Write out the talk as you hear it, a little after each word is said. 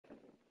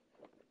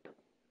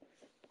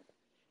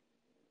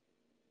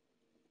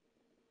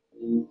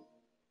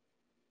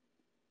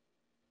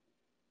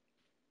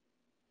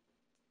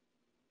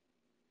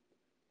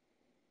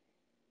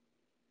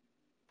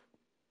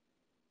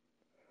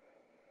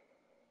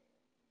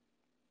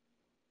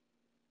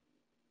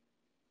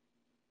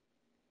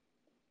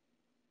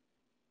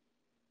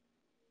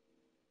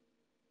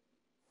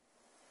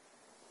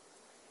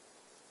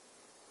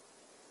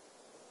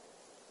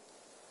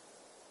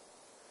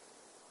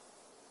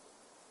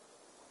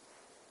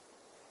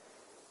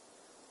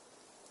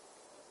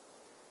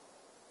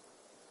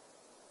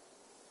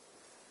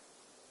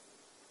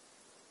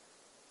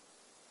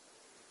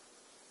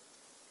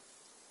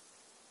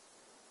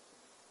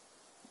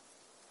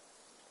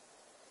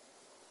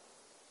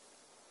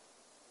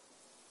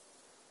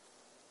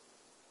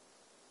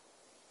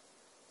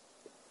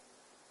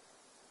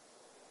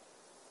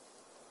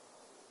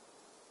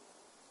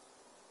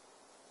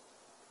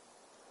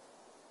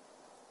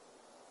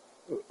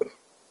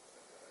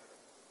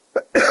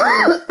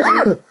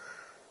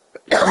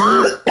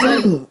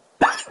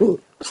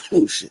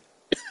Oh shit.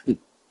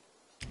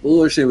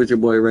 Bullshit with your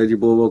boy Reggie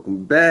Bull.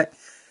 Welcome back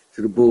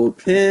to the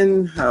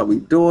bullpen. How we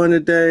doing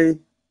today?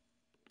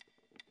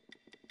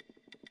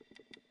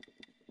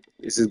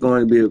 This is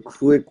going to be a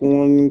quick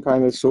one,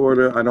 kind of, sort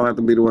of. I don't have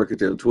to be to work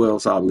until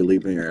 12, so I'll be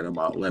leaving here at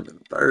about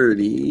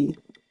 11:30.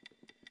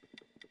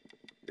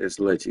 Just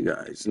to let you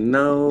guys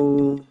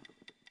know.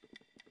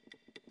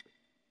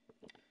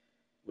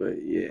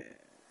 But yeah.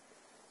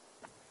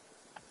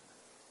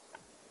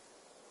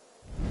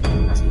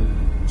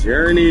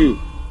 Journey.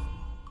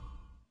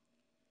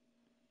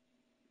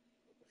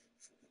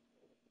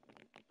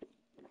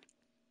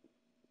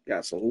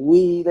 Got some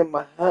weed in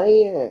my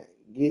hand.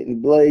 Getting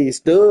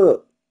blazed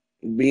up.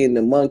 Being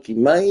the monkey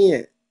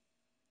man.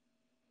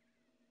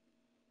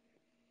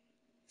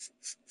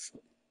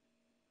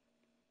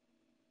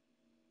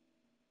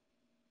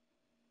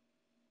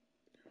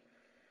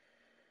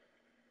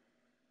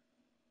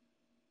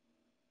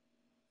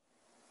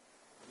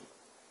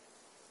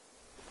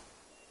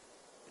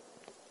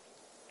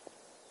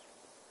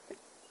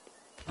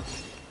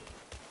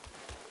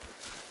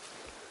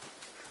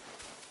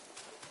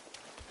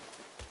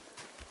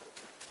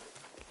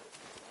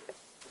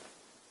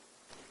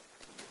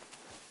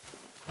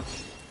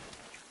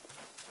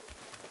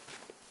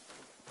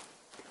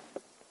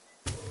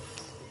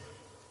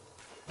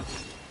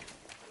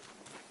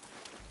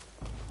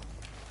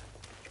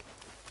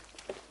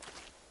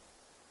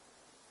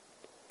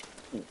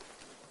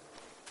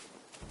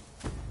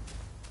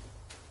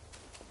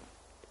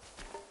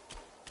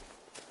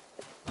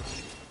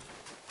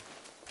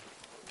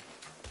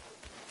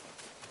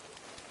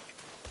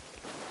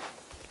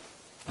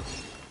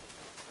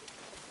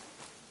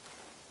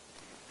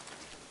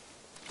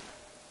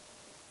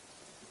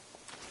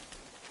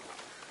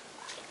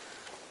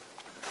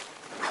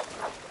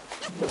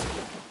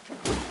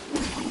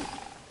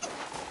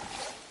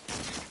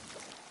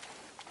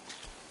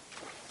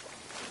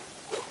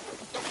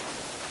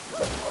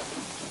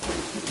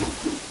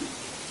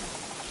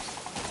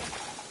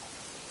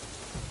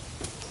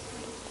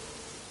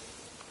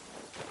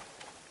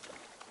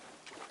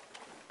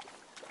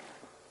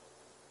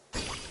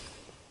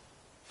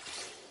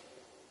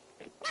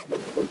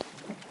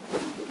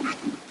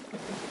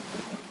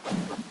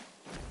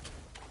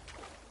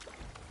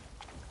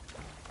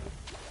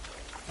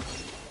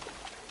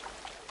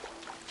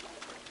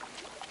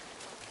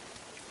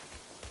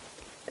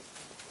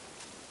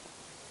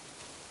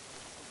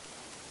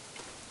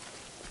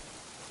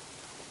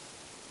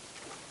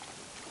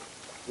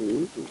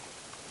 Ooh.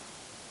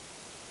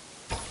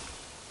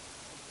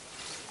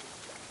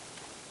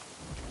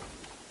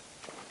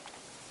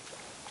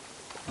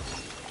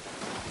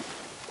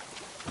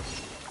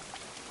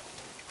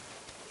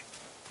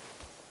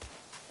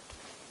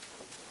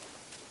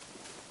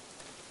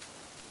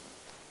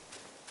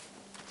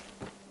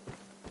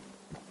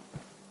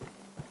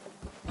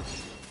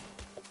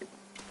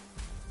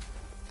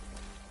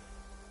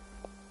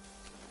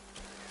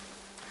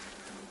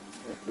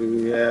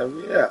 Yeah.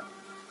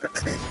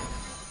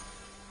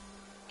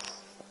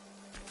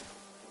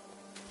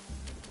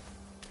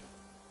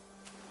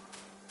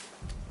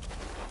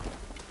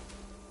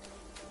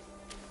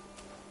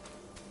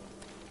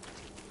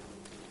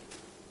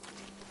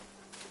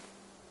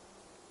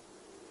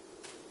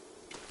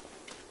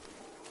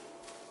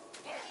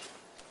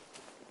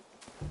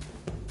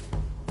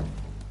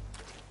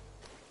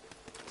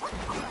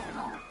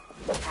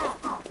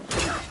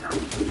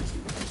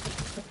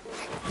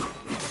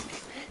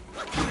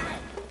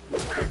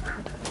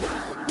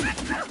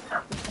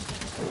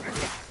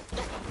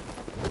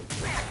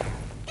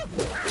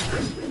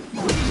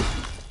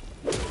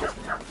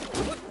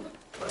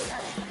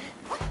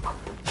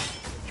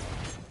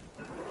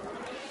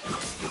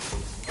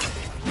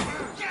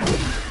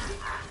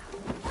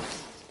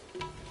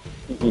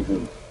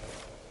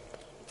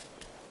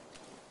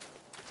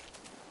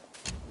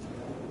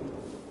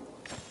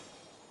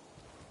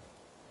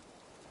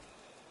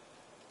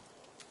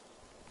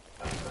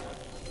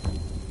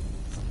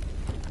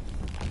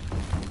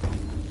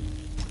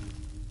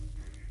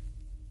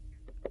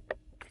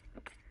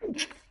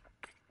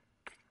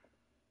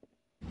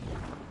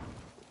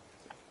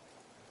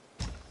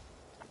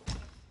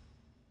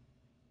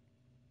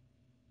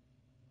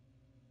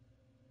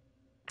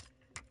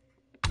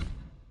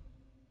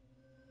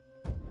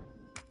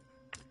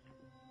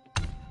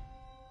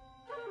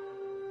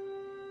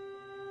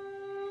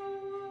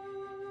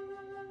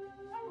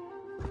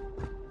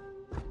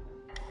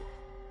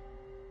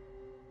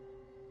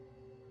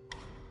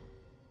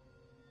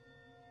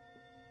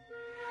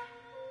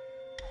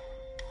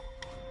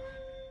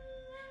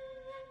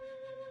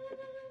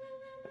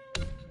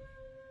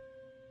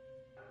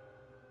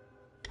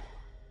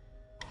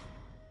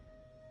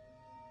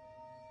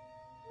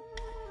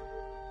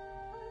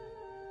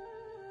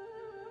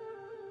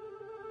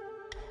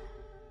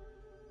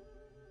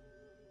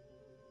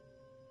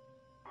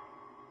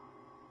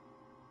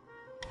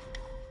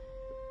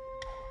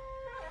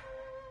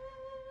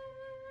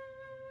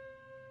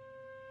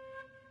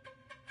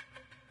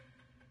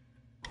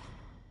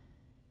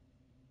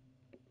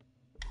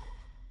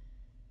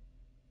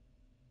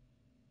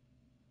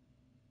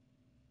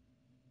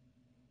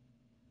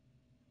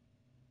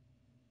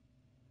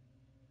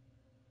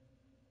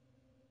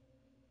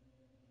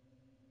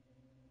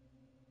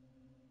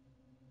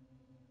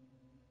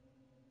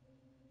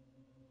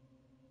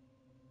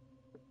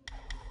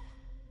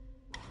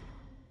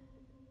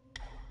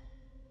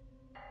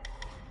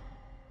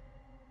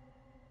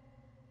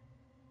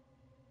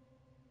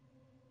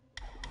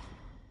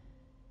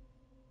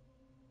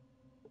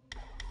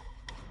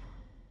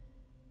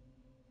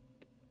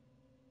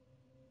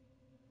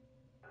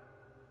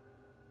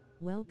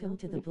 Welcome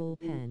to the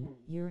bullpen.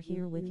 You're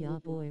here with ya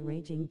boy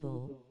Raging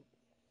Bull.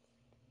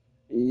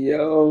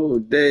 Yo,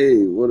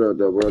 Dave, what up,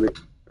 though, brother?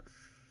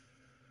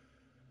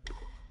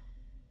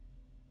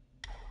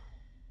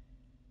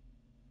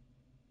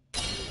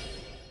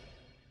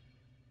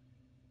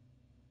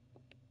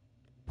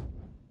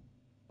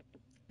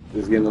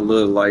 Just getting a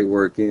little light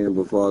work in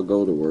before I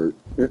go to work.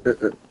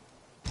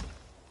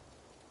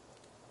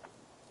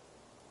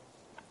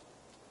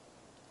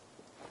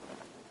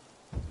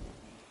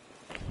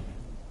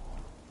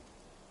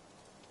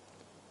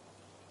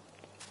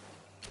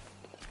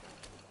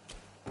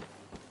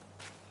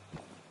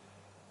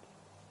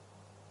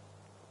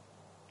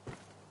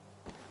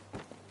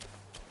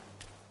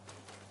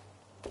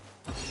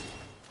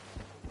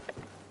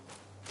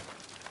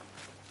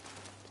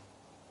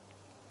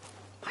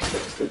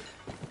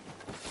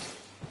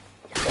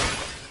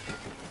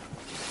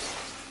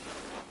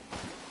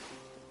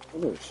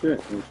 Oh shit,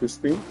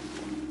 interesting.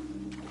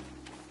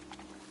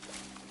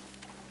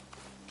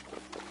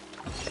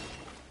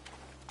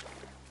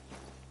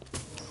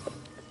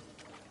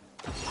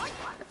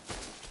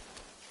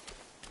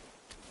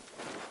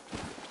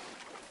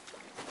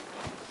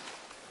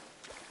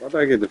 Why do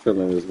I get the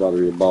feeling there's about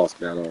to be a boss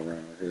battle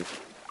around here?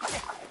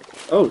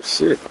 Oh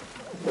shit.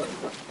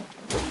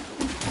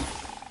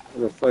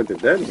 Where the fuck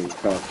did that even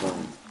come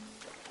from?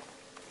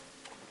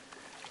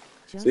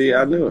 Just See,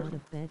 I knew it. out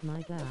of bed,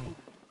 my guy.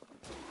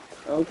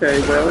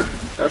 Okay, bro.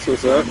 That's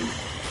what's up.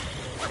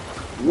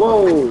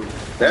 Whoa!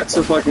 That's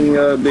a fucking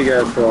big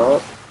ass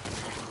frog.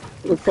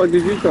 Where the fuck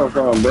did you come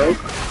from, bro?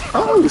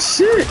 Oh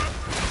shit!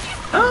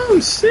 Oh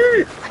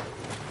shit!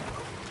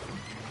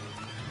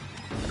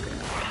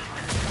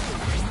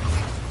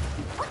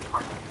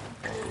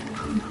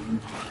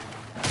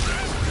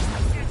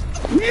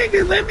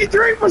 Nigga, let me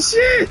drink my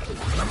shit!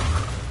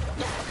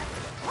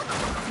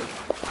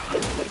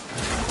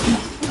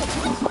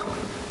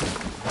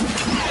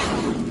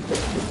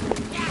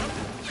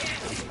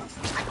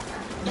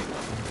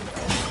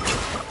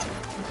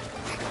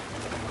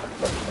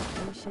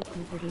 Oh shit,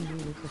 you hitting me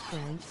with the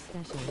French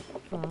special,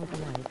 frog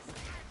legs.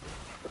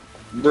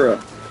 Bruh.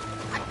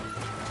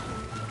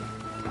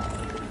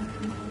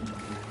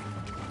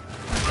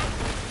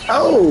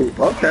 Oh,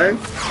 okay.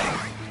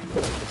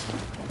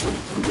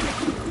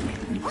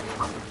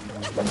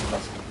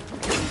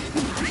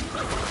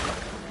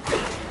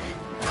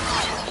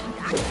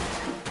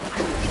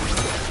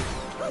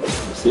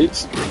 Bitch,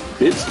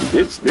 bitch,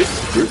 bitch, bitch,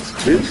 bitch,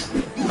 bitch.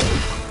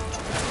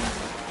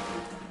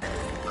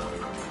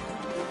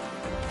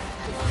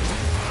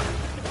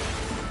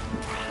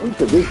 Let me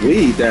put this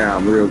weed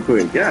down real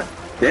quick. God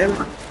damn it.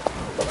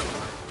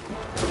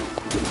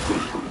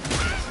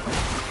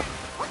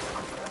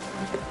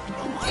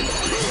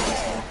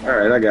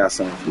 Alright, I got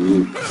something for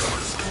you.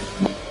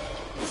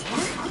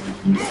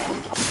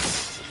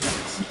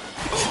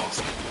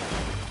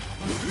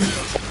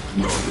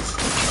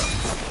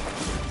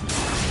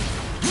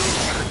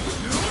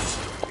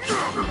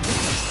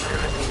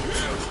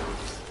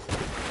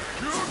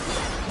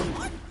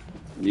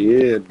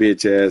 Yeah,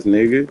 bitch ass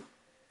nigga.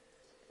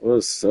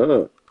 What's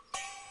up?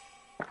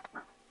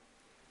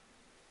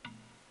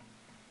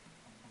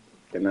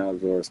 Can I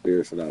absorb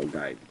spirits without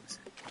guidance?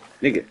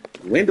 Nigga,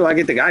 when do I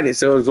get the guidance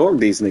to absorb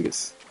these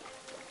niggas?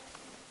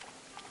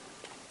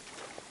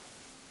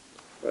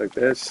 Like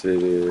that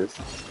shit is.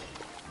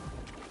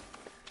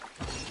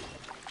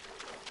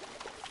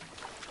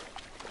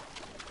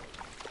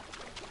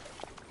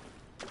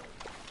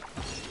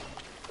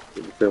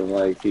 Feeling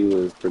like he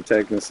was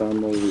protecting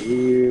something over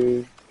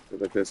here. Feel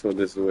like that's what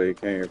this is where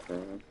it came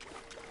from.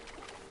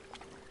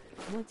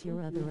 What's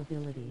your other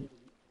ability?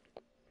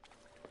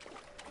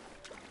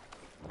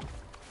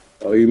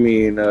 Oh, you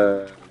mean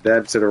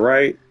that to the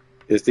right?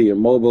 It's the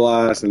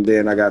immobilize, and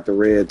then I got the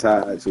red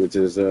tides, which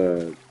is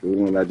the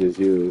one I just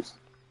used.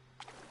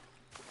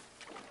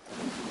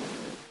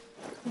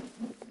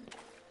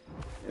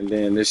 And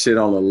then this shit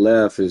on the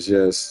left is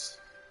just,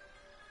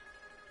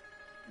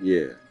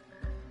 yeah,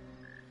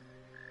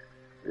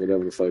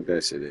 whatever the fuck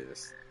that shit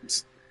is.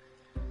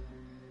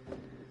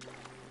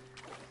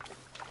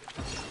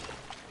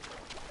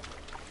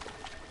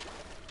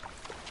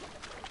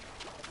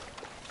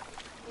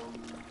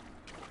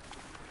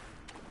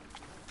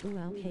 Ooh,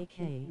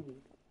 KK.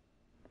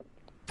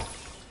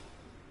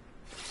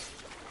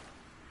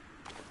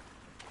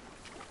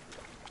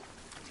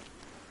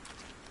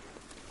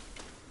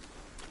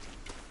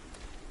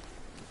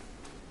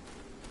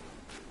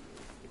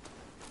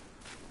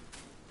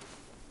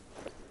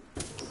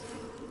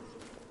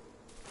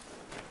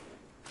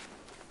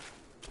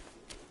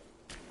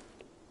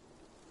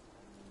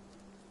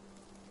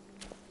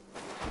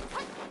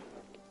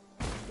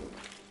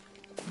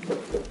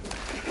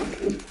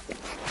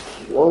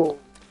 Whoa.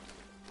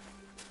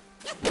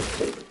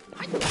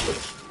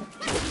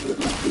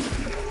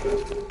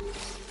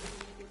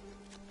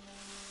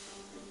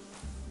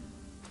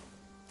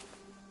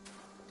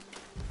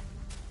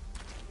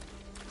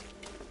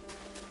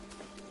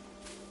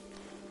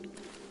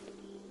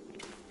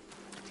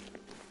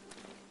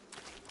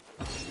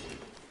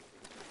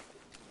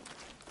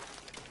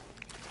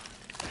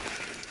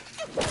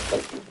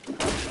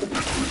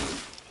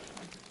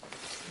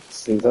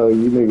 And so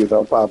you niggas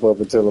don't pop up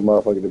until the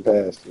motherfucker to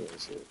pass you and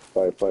shit.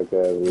 Like, fuck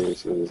that weird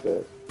shit is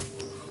that.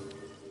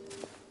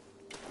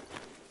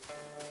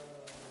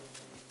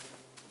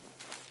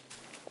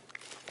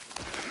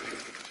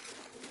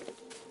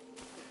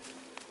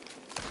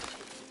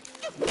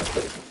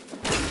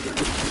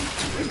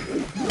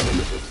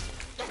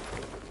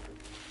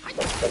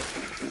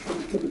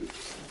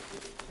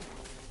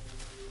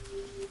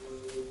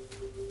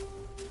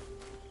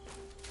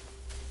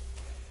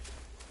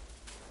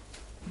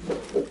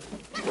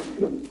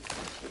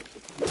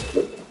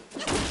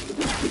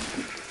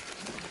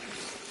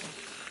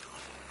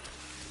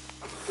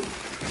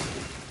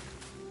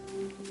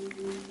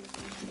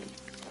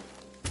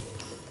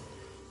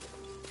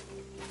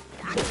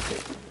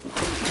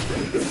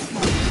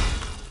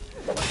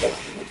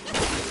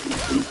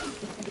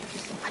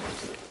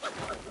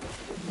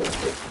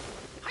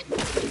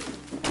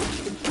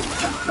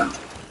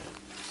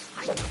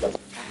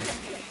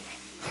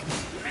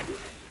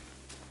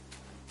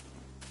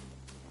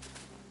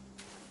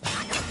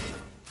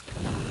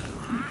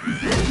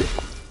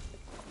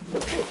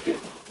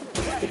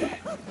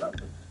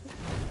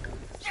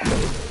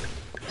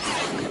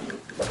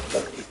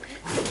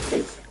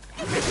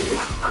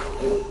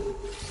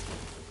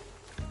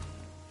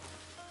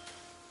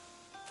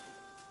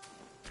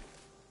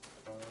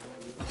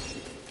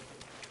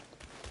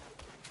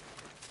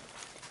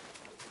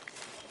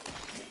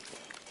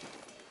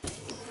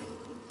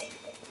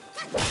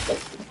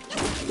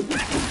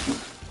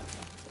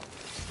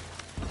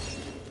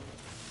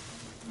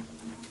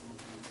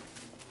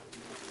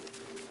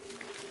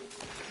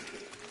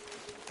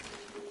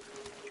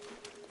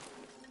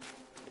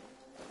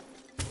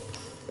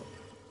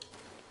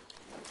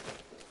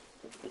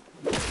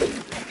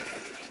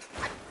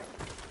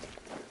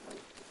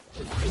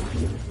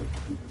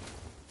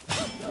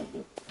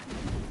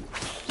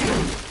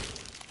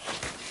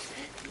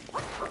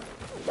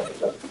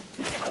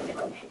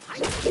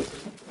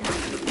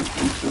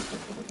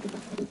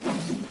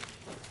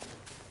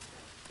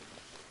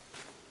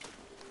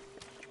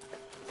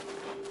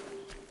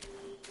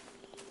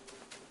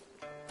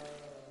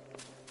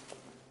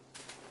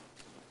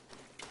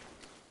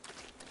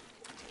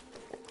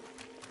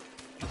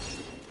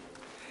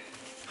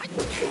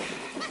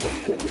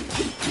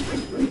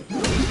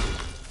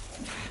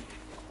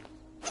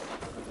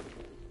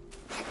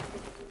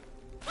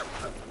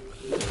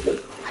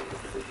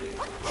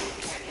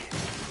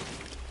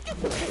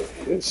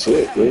 Good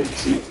shit,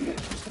 bitch.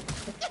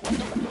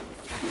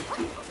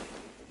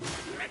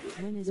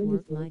 When is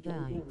work, my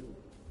guy?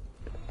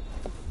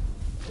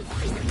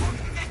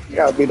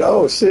 Gotta be the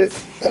oh shit.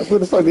 Where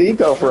the fuck did he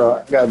come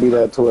from? Gotta be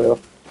that 12.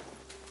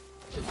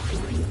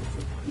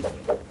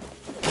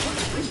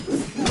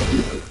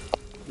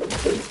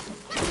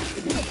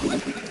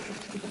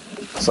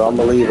 So I'm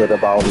gonna leave at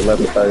about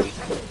 11:30.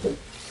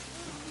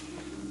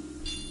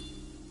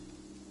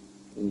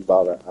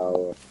 About an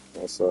hour.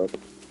 What's up?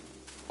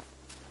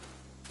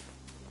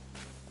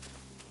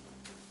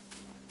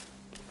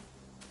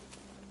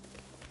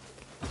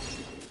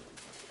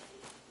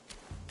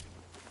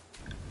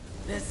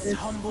 This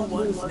humble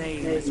one's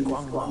name is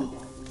Guangmo.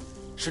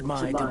 Should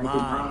my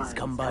demise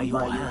come by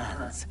your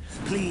hands,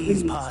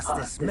 please pass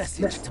this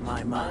message to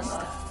my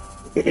master.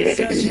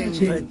 Searching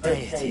for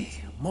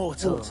deity,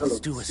 mortals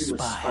do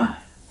aspire.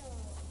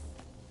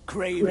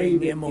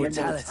 Craving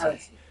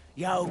immortality,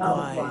 Yao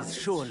Guais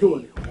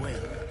surely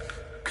will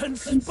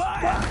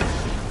conspire!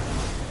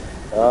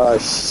 Ah,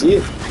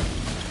 shit.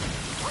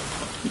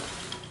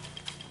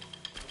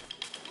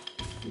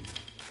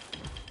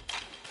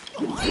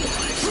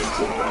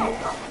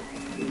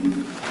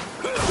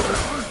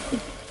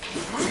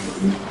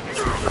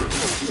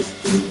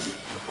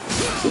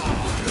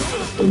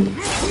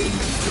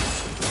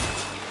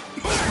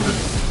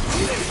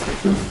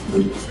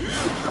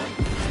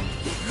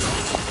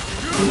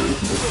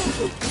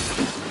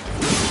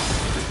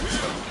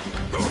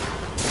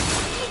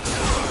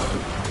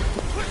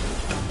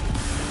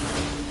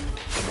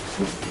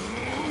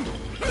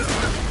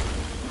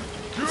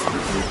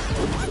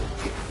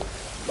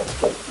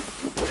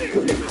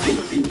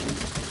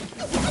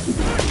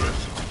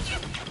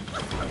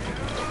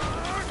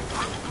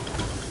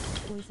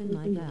 Poison,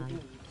 my guy.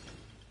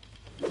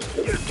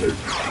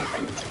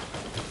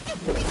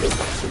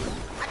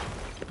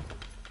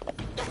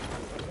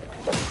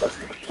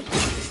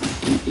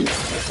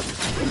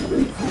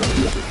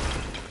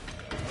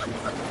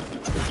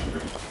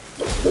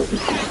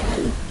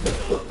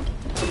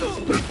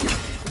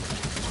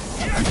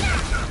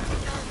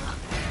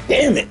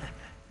 Damn it.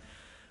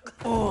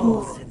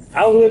 All's in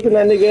I was whipping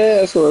that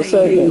nigga ass for a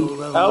second.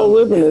 I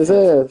was whipping his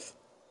ass.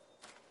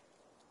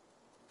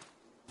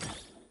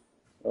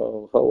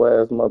 Oh, whole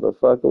ass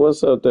motherfucker.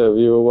 What's up there,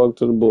 viewer? Welcome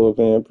to the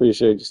bullpen.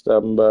 Appreciate you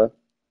stopping by.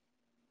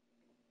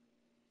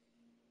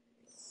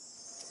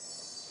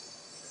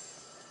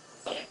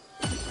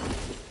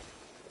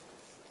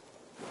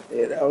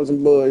 Yeah, that was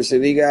some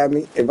bullshit. He got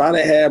me. If I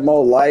didn't have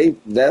more life,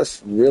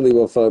 that's really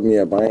what fucked me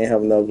up. I ain't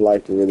have enough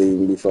life to really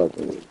even be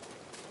fucking with.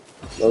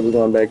 So we're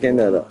going back in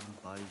there though.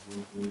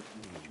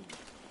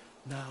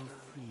 now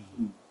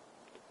free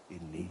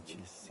in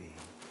nature's sea.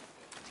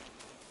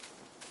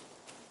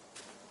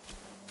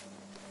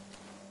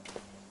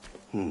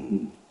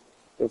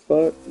 The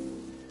fuck?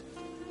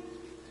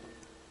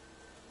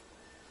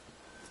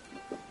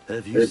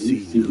 Have you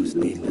seen those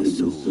nameless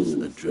souls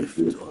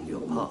adrift on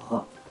your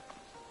path?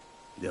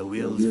 Their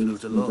wheels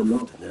float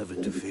aloft, never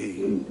to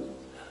fade.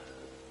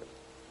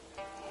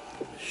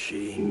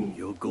 Shame,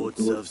 your god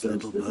serves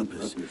little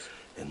purpose,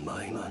 and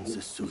mine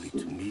answers solely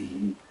to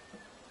me.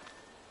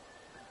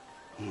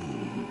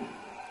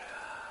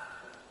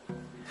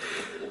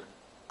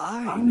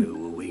 I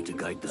know a way to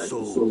guide the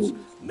souls,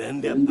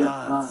 mend their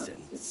paths,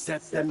 and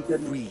set them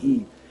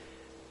free.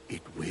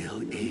 It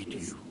will aid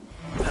you.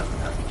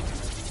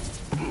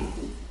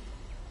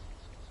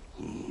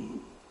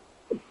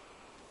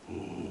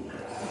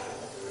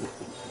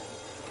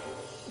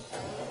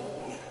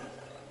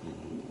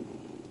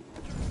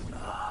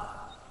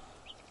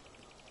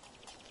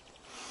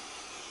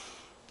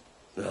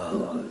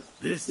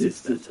 This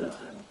is better.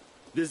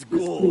 This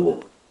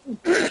god,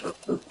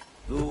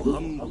 though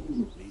humble,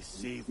 may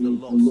save the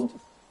lost,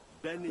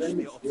 banish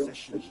their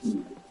obsessions,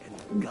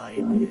 and guide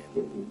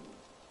them.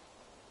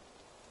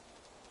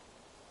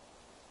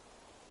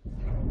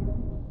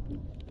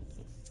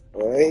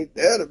 Well, ain't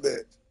that a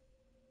bitch?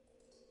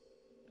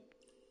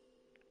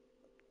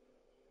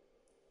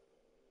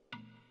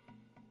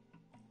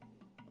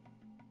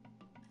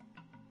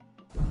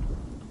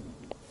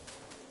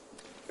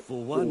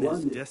 For one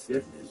as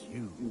destined as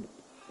you,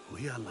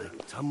 we are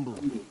like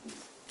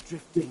tumbleweeds,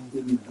 drifting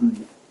through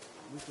life,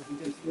 with a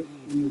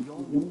destiny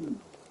beyond.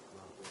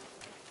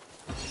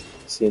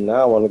 See,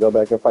 now I want to go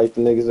back and fight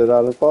the niggas that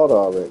I done fought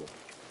already.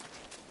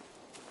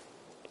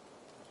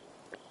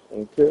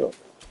 And kill.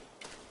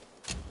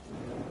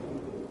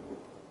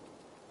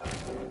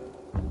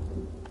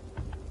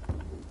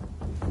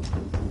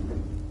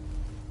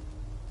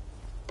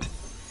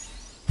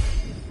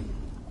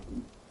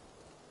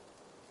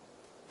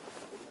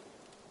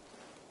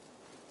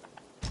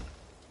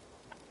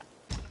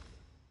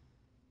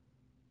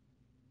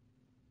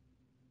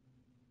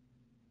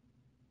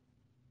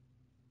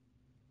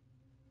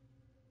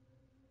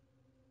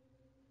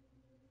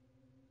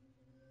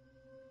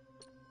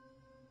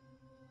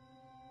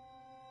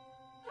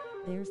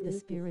 There's the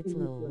spirit's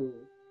lowell.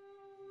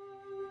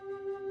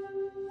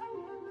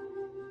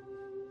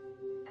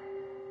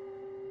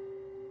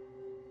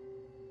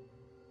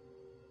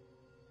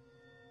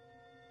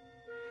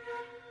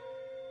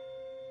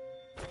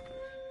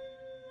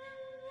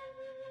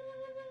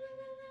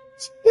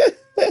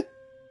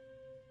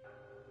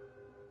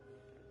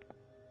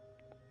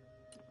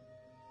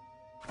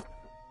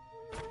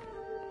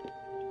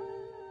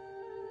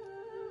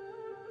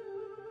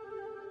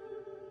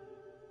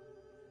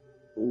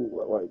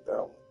 Ooh, I like that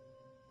one.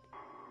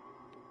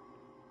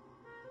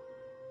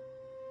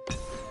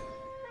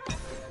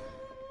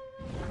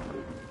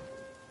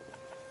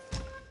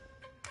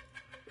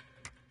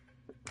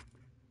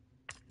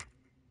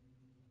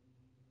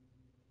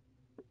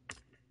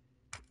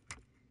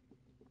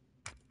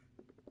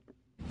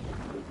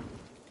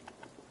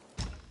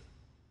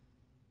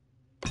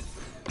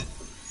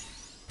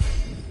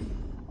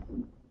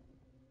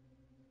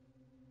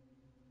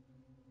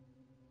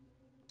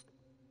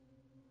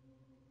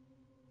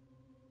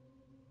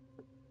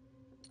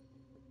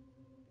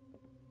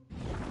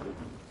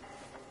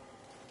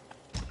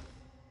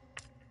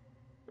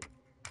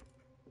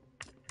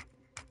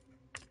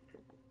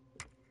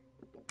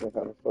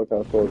 How the fuck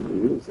I'm supposed to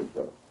use it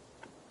though?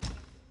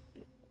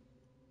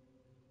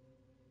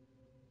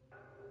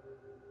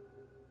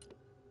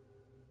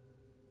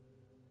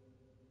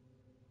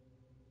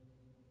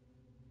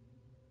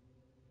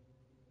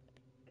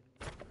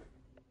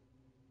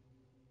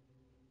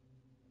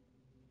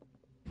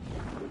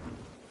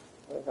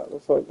 How the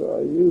fuck do I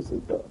use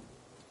it though?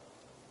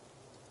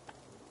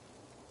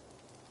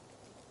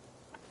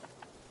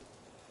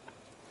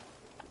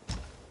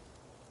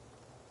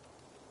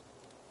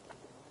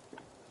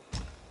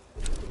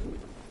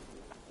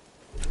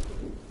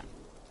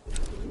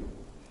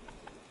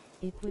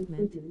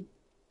 Equipment.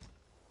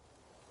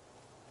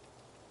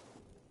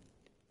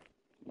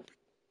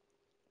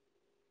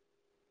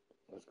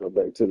 Let's go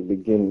back to the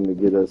beginning to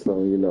get us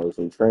some,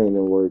 some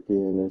training work in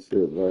and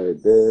shit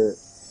like that.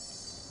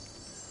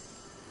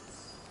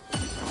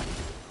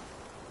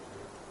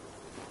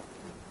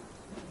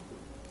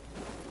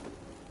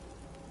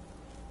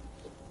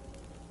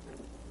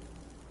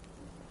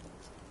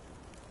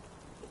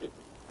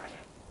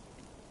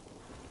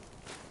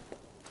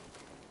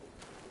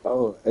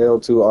 Oh,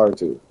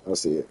 L2R2. I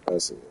see it. I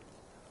see it.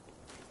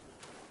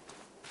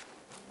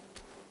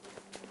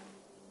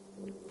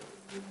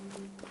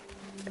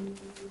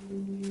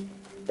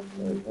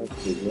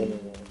 That's the winning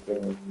right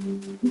there.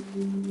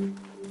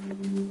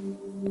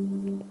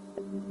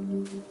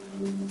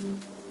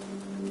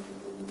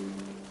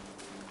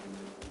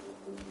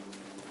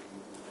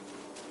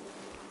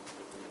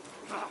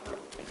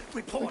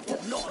 Report to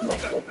North.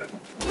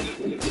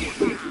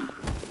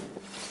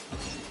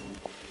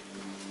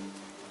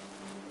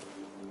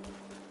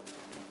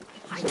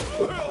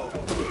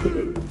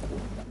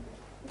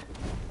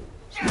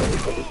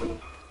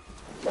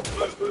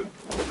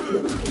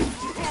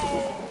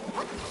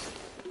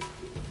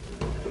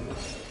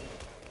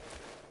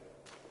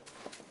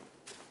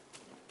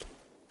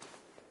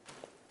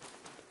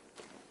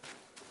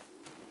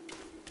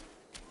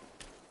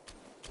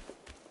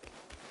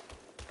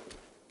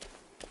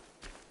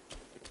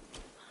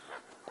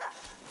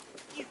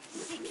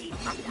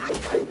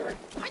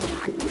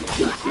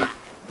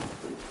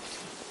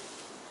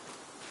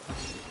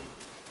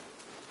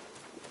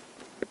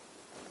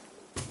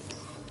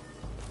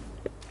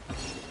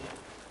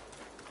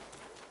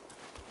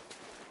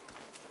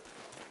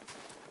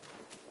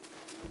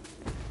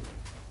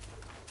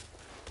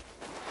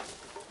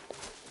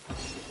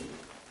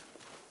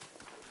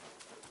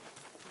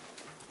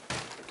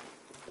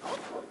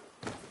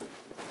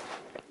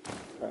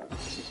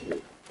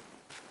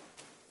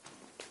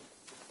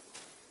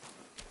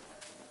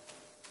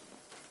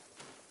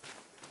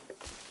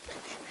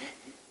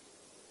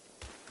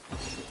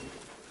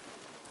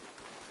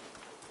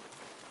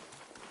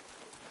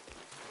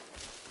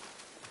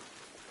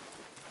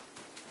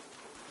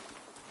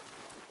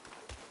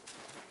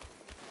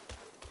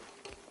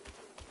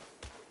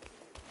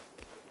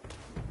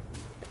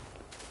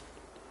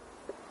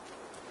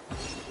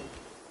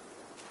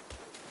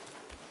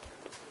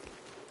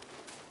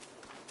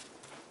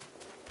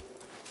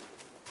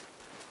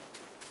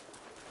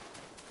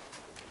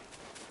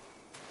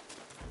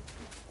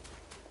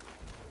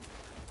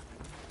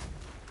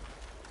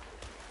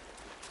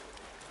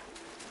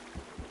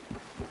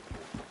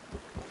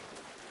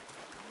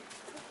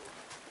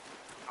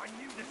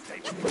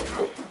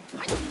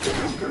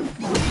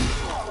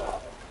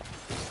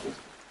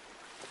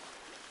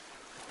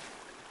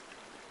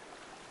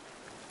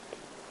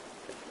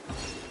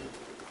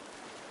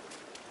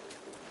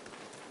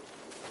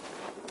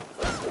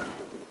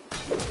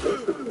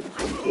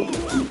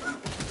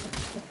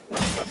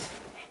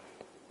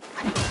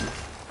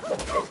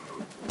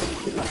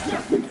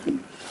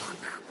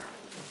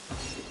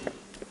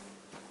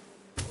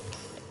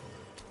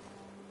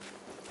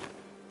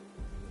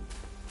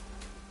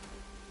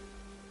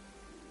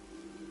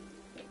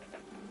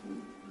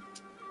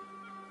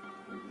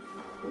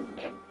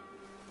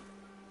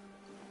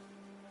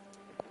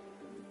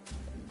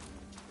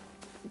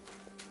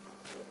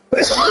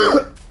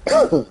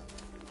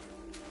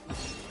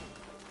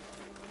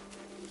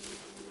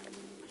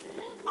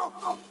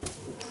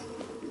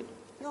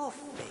 Your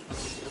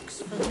face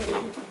looks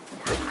familiar.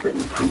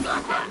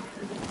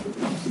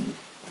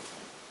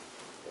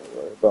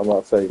 But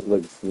my face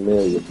looks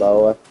familiar,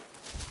 boy.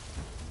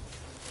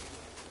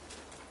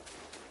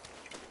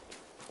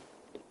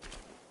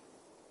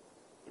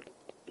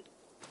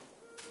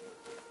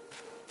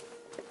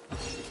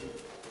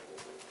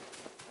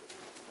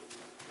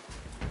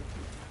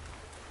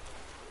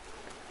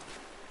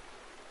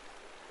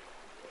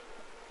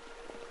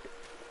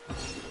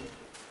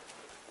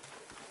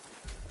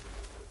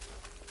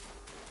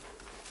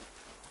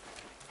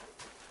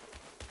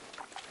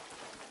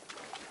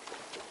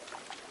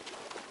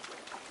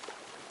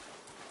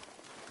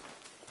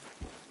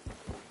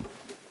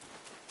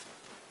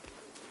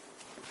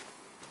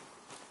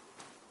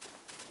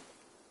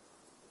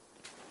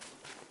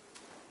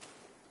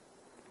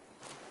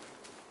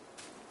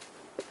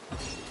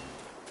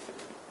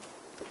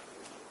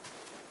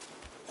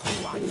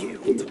 Who are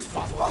you that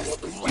follow this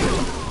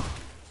ground?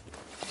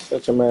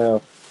 Shut your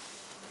mouth.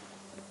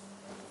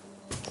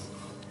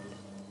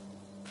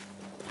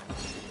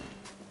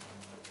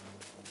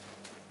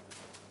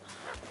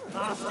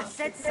 Master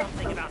said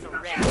something about a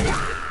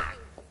rat.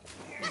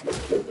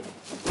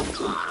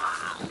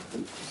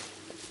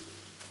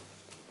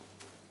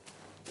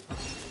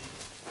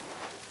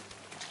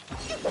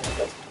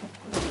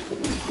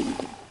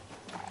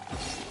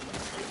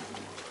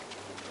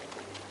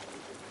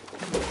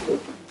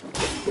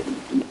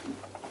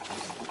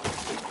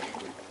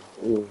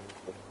 Ooh,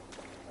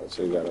 I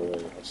should have got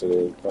away. I should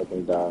have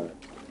fucking died.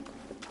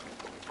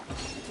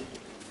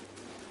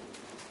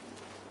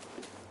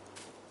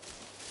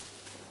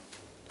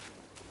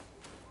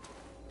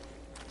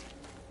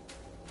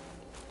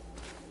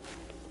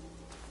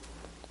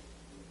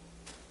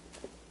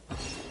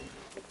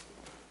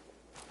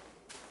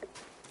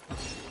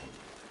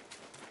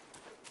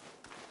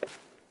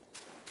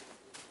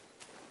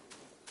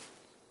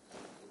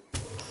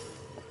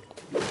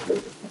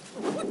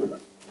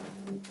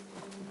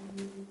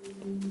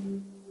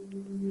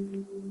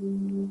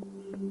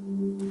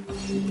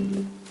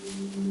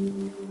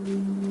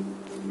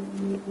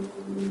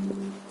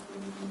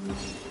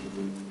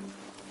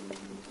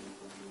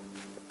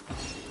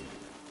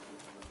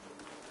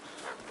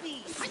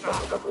 Please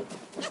stop.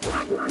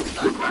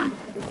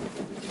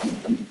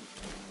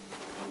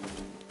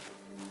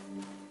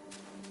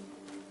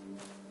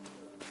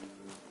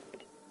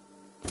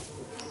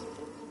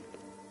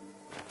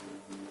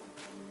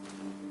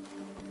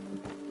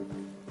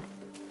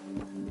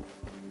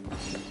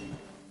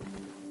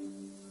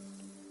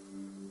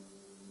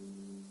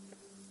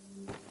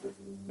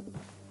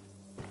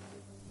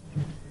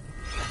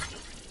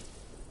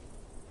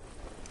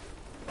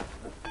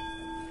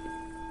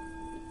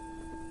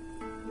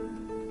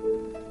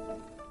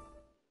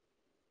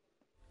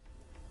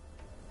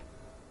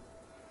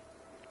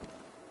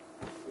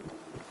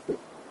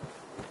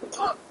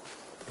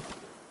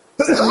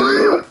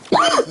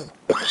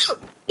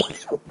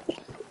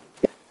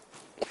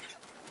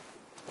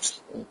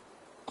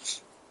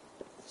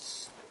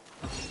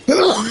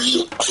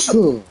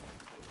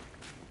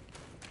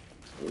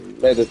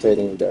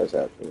 Meditating does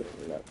happen when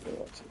you're not going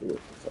to want to do it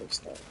the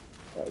first time.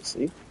 I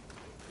see.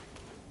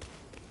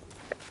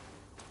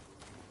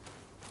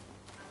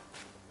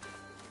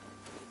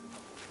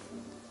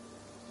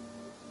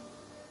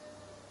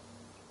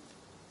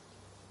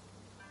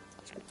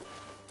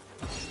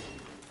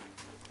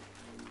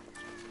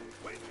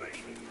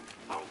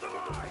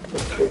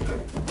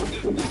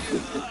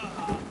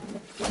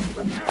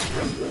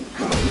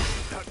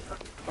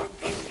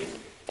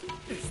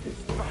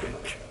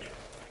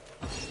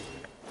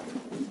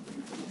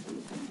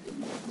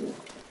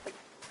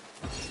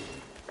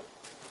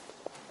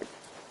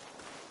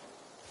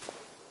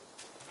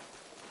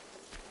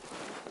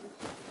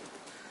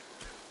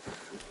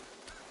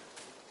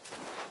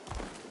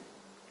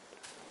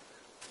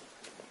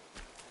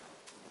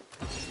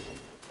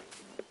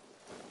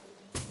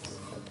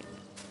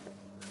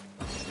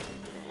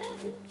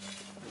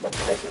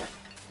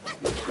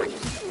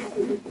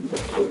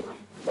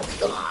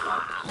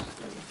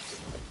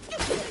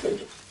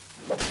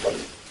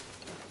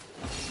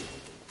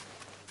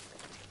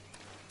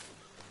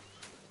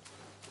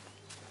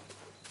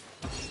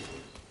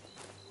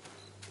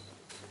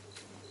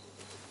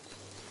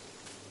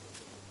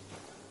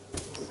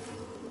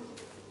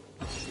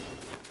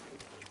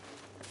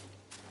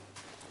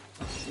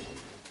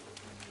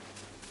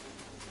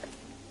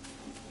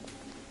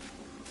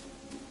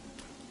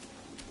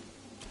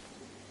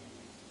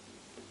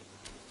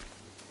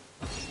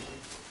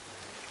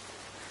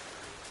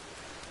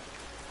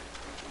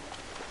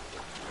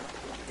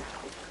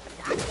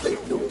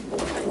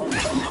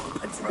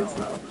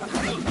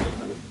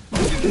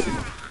 Yes,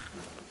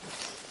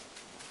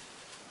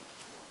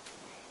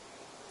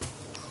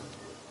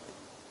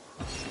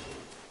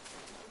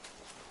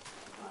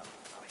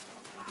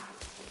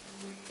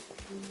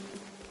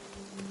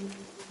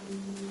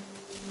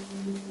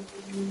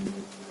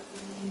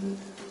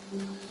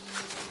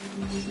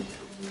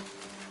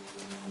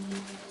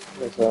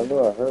 I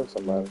knew I heard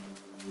somebody.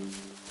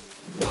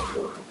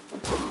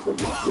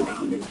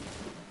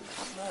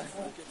 Mercy,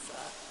 good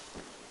sir.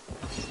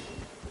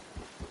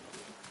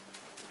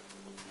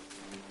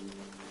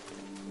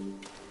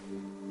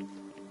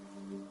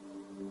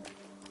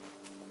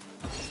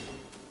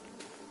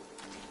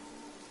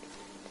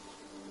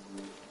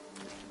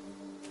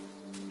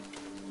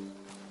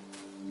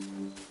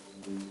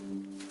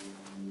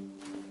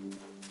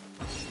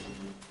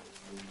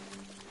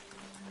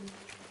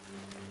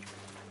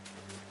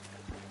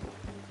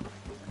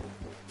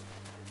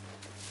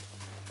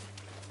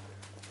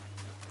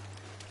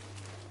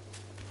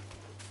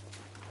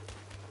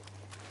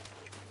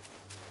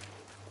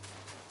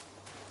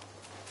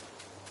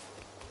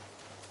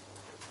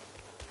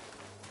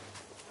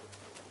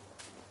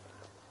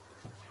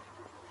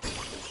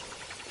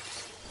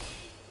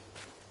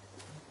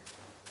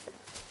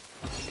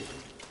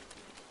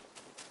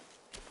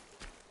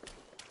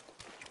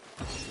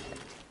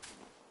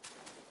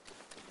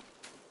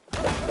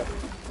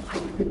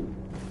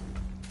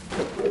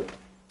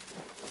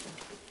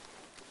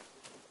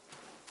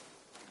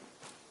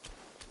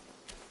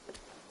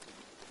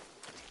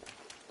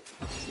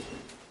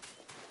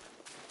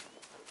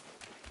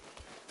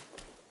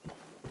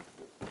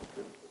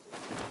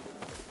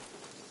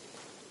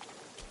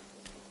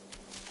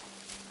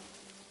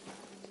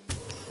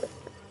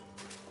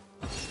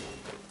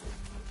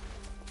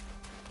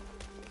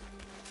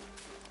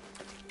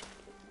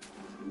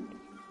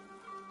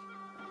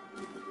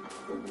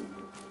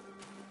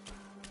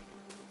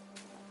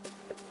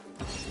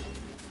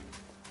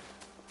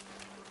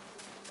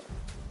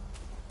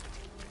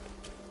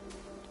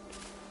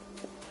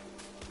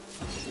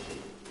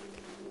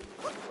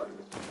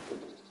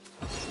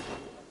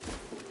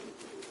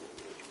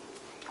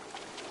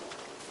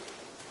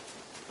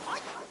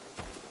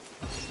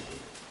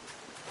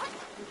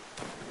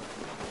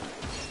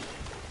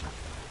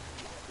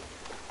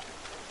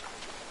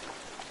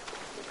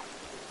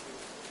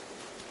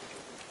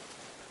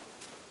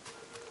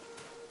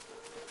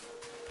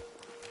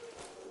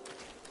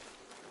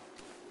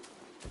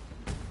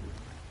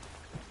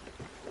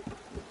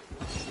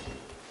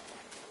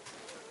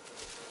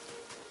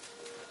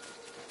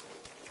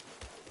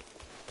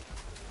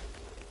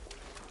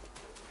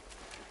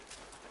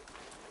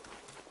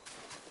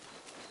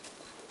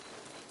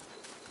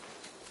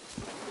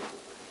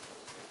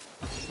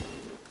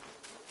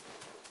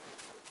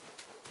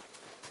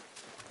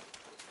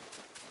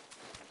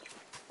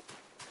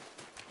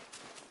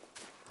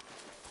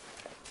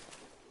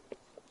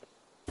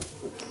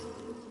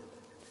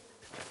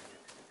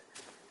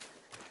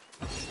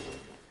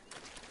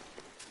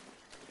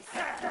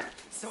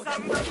 So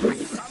someone will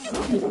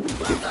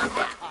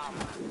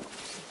come.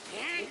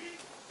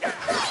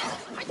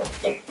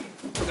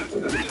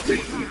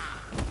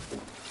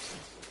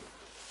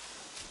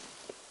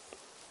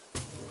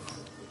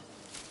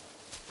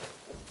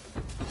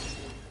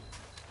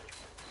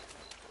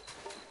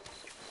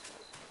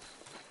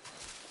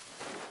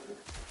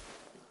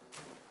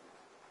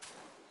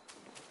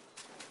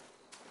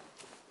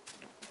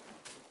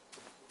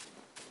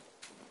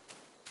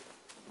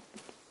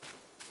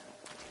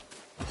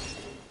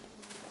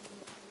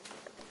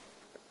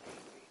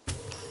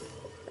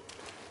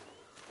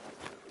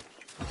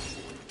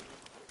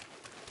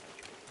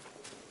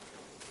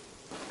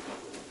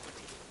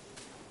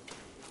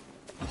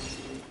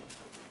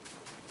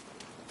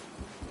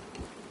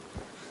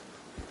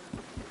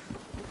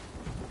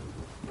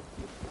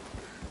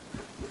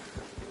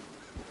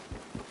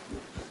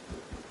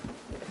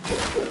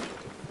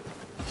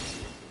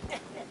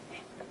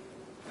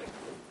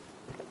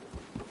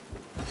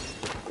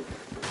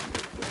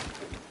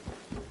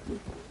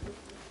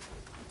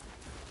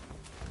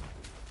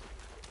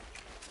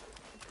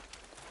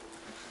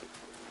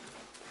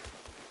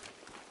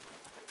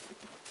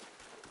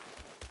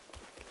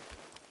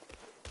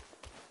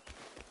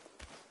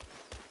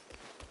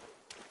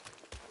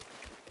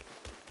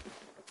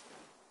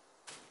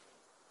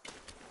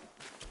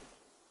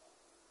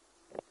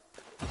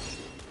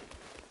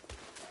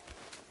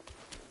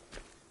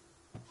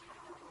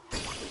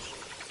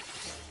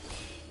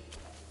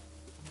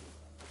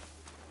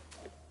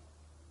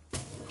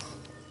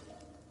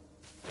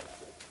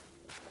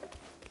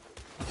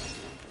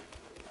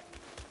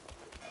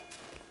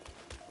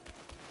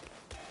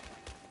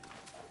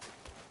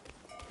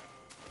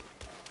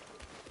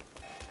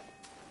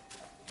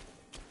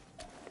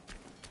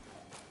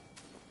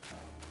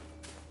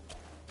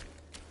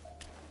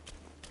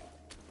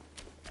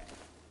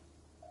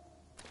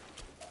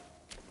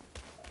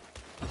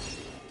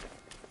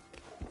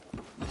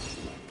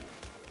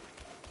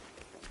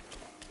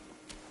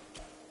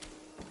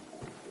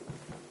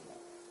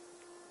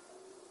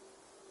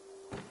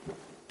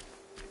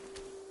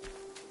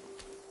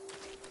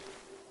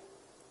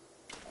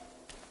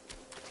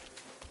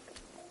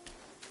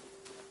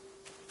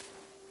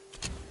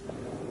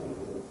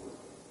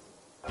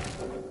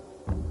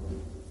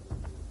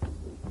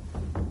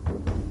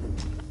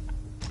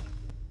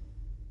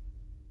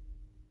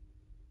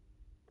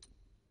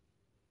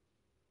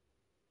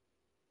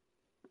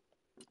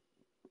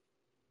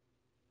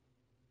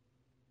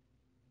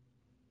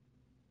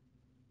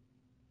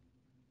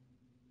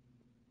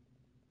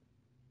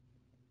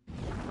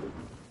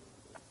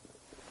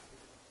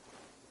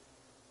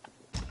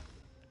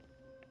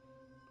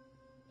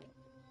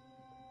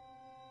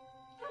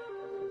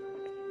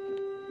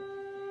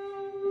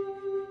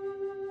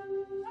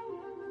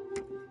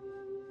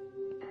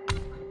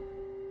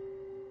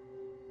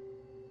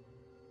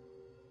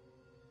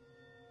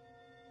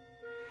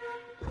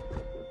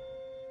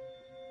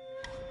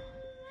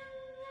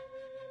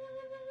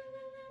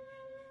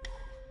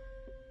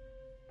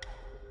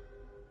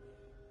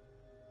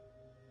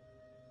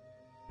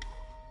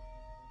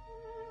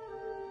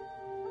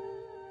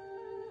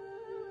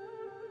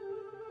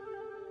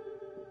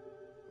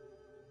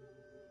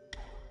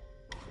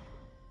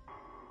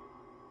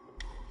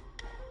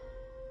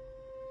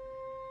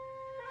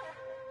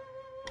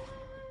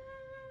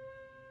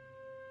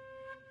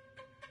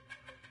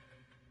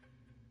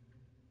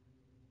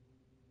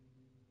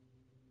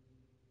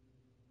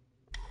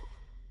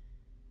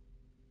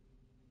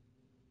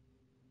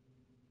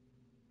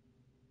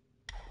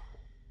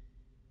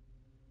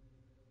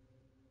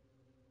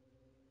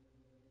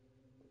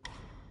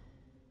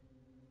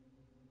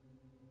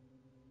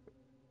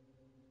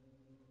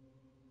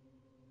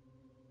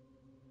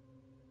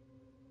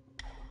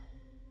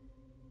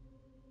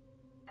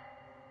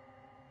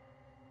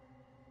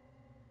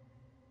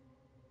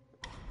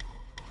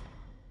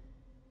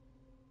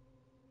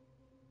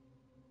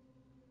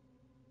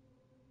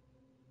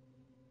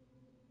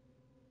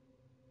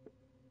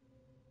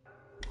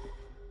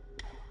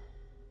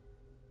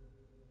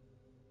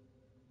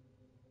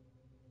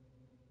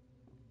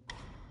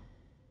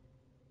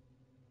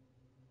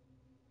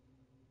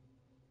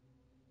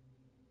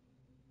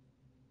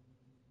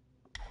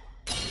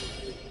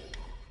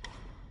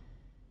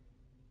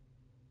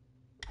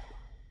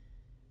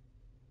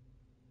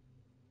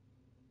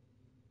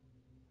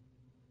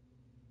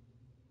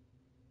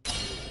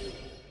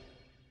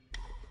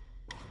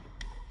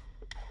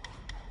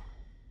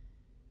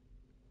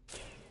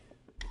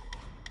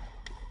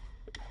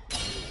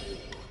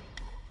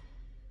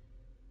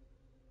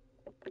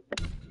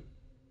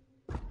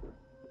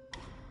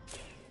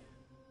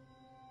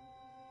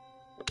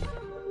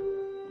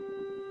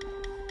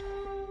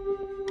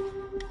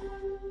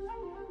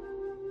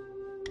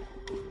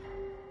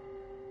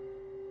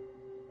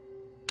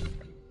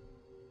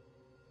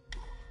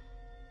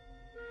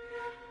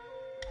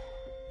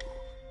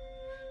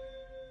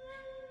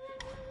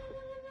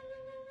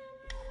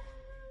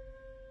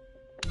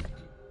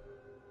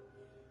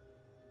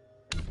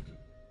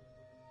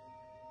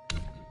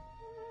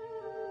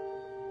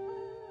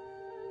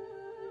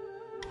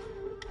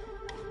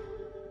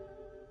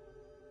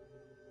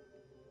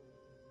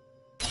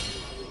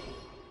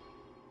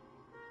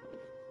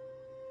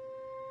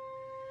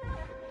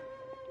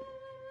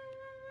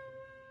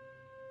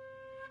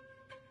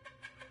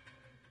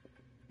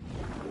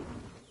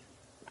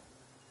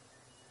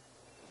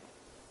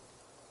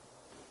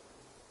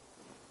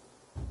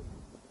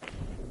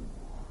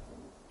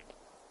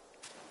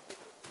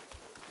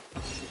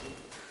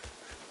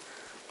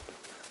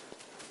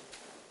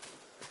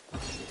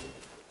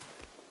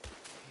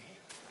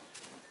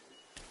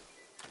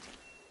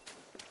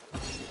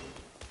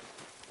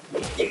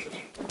 You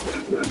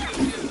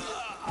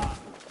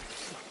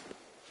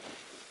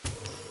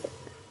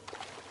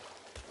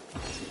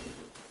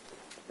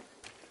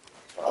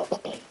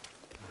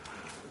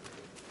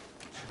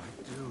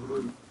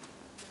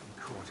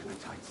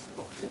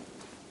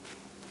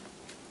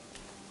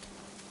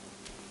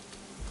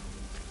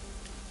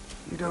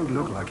don't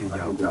look like a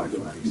young boy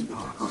from these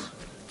parts.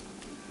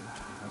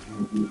 Have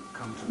you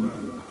come to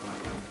earn the High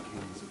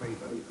King's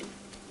favor?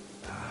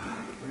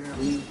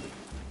 Here.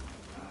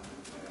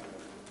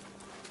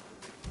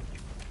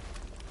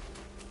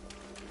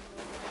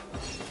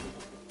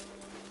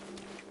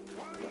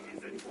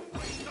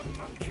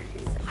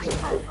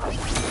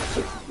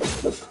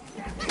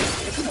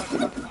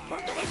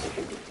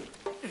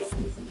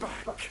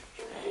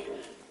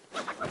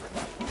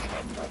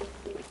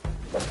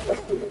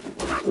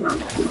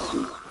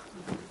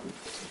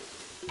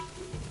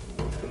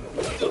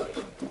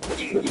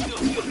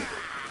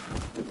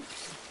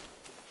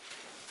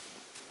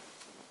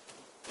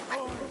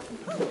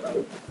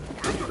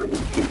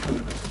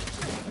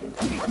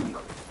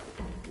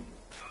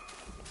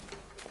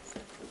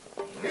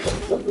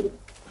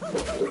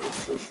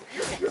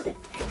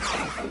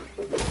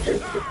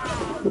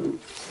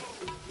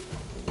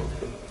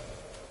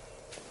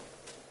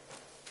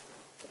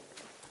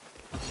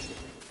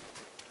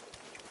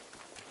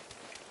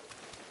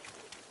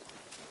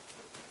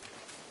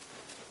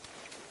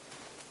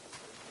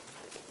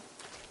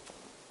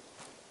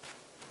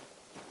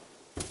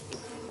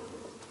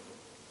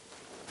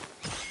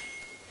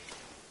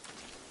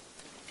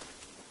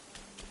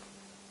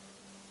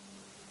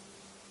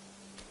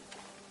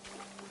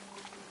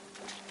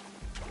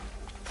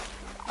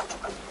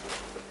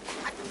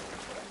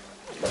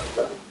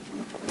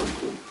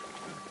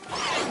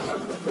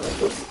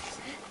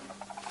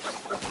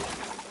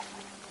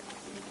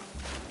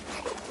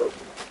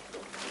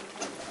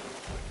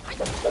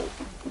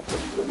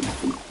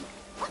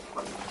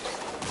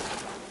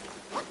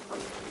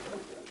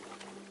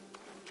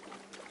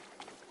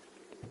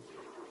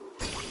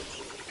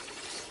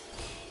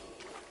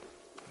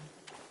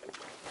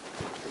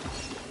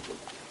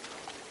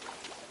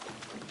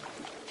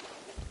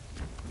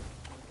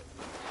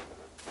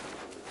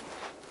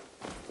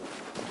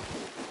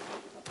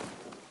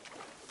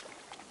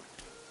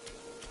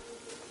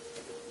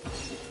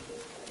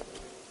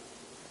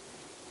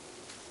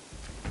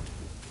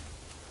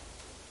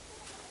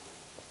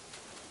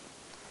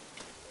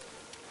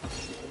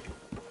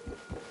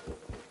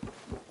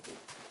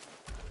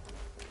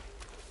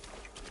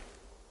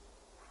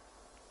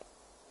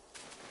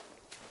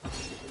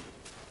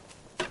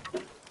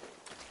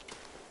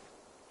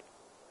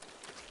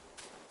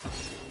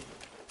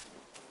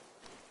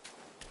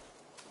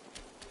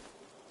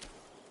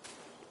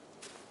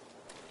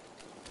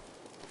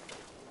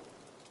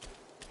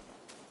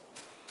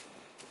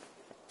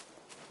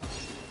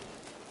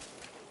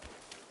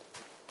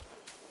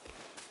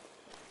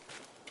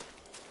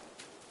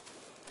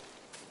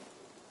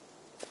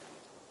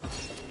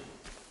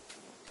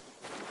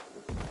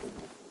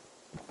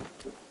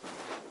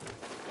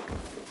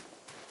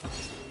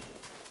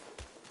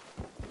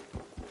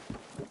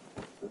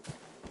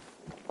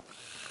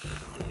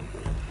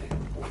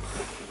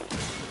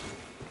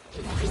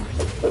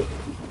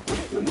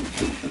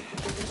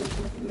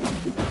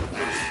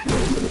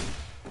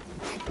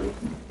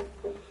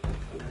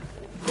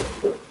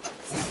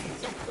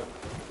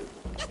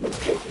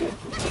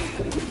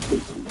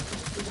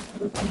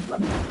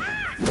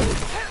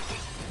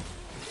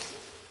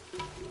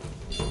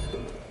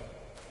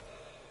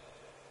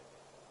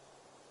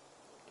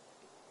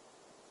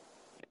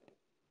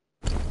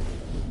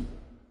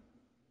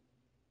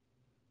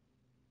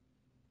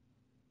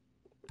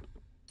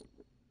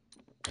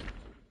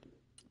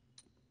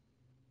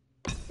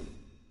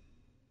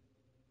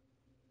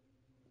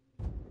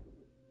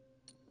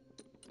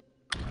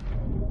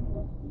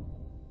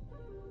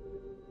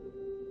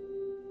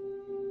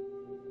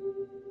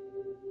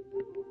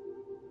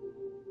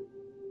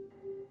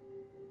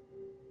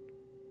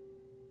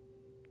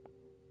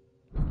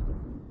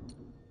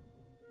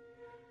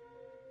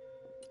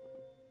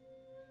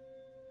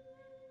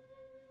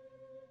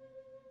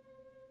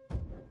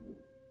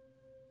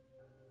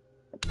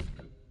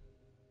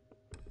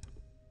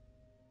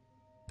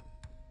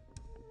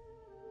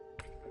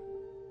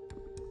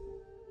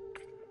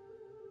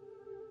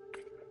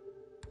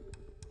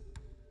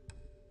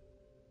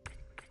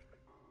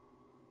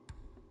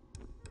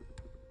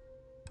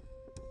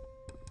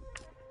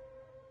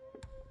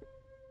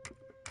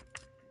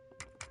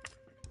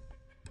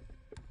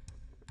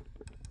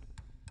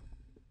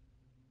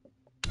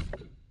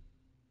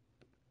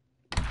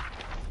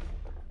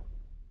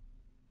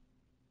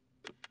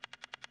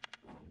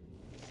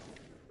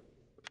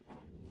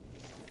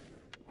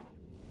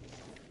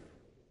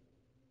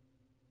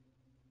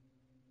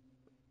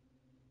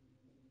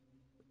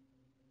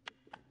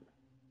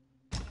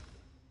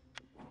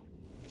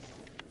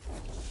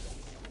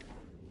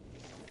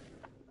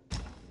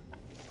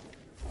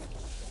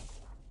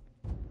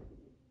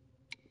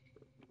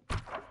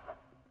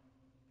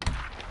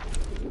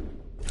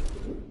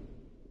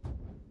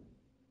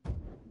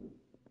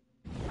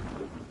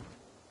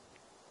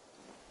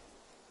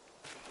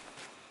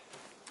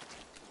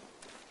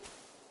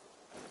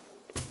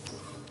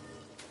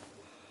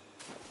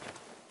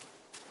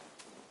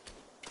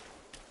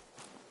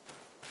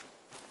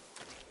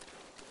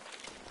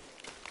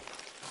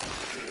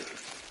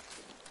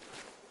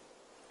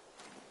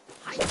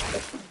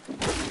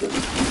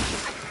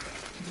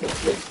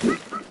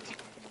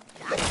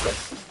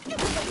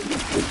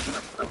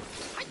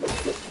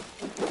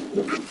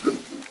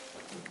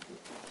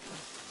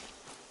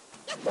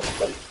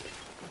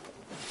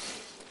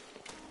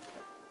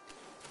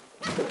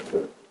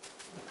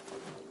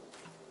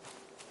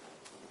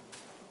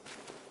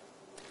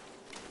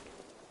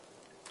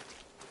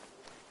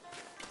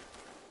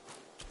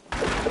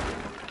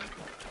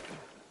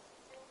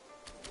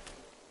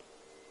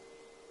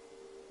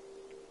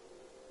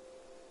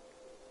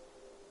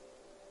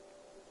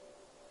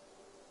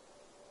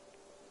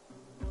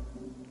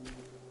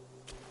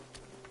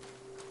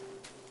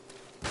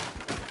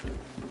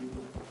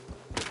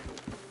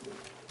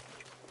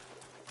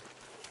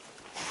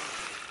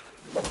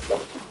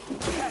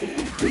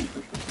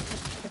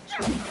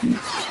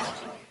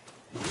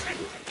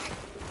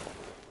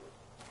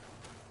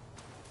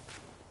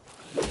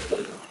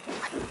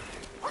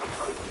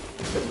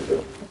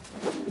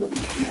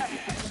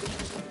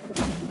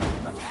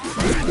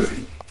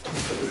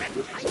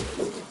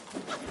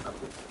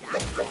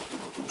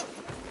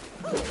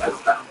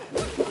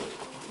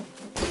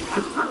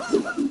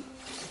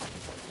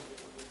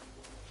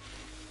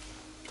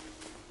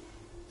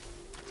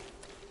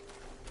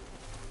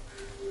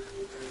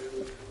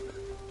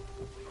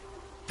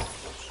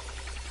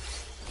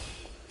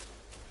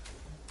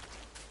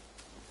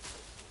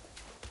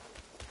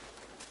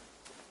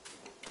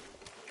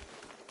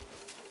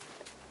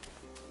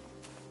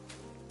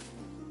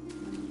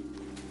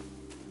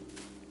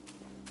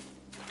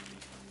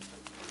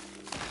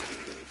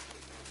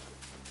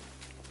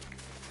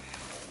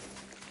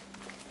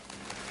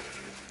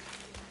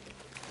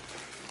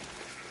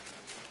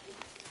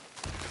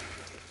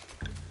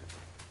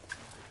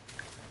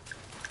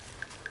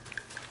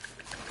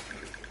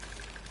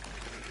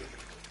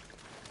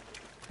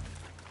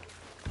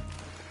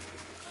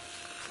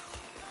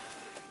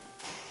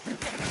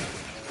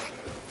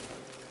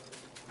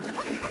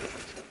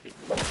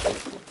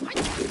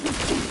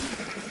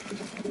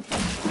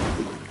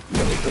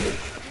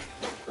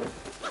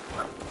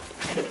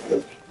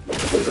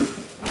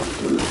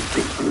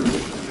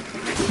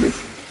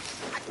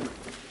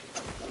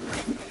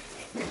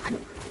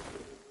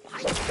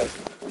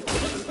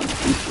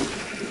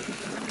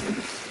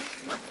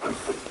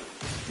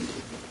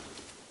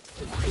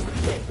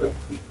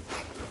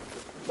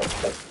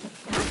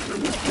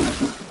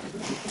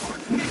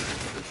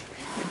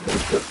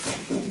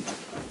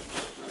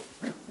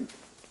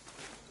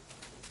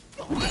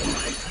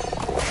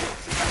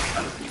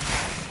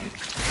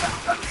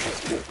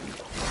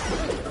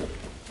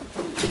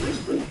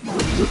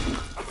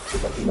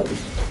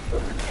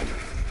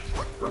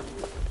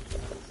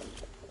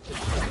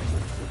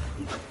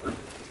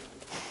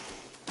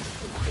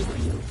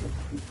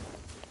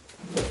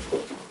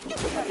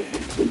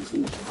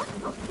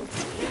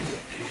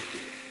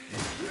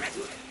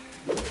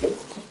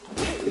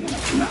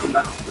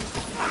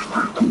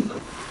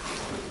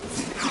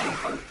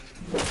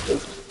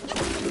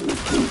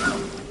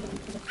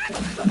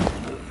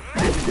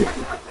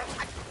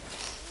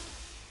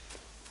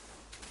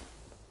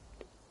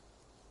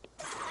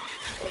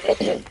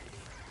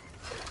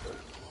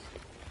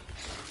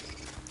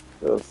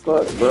 The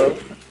fuck, bro?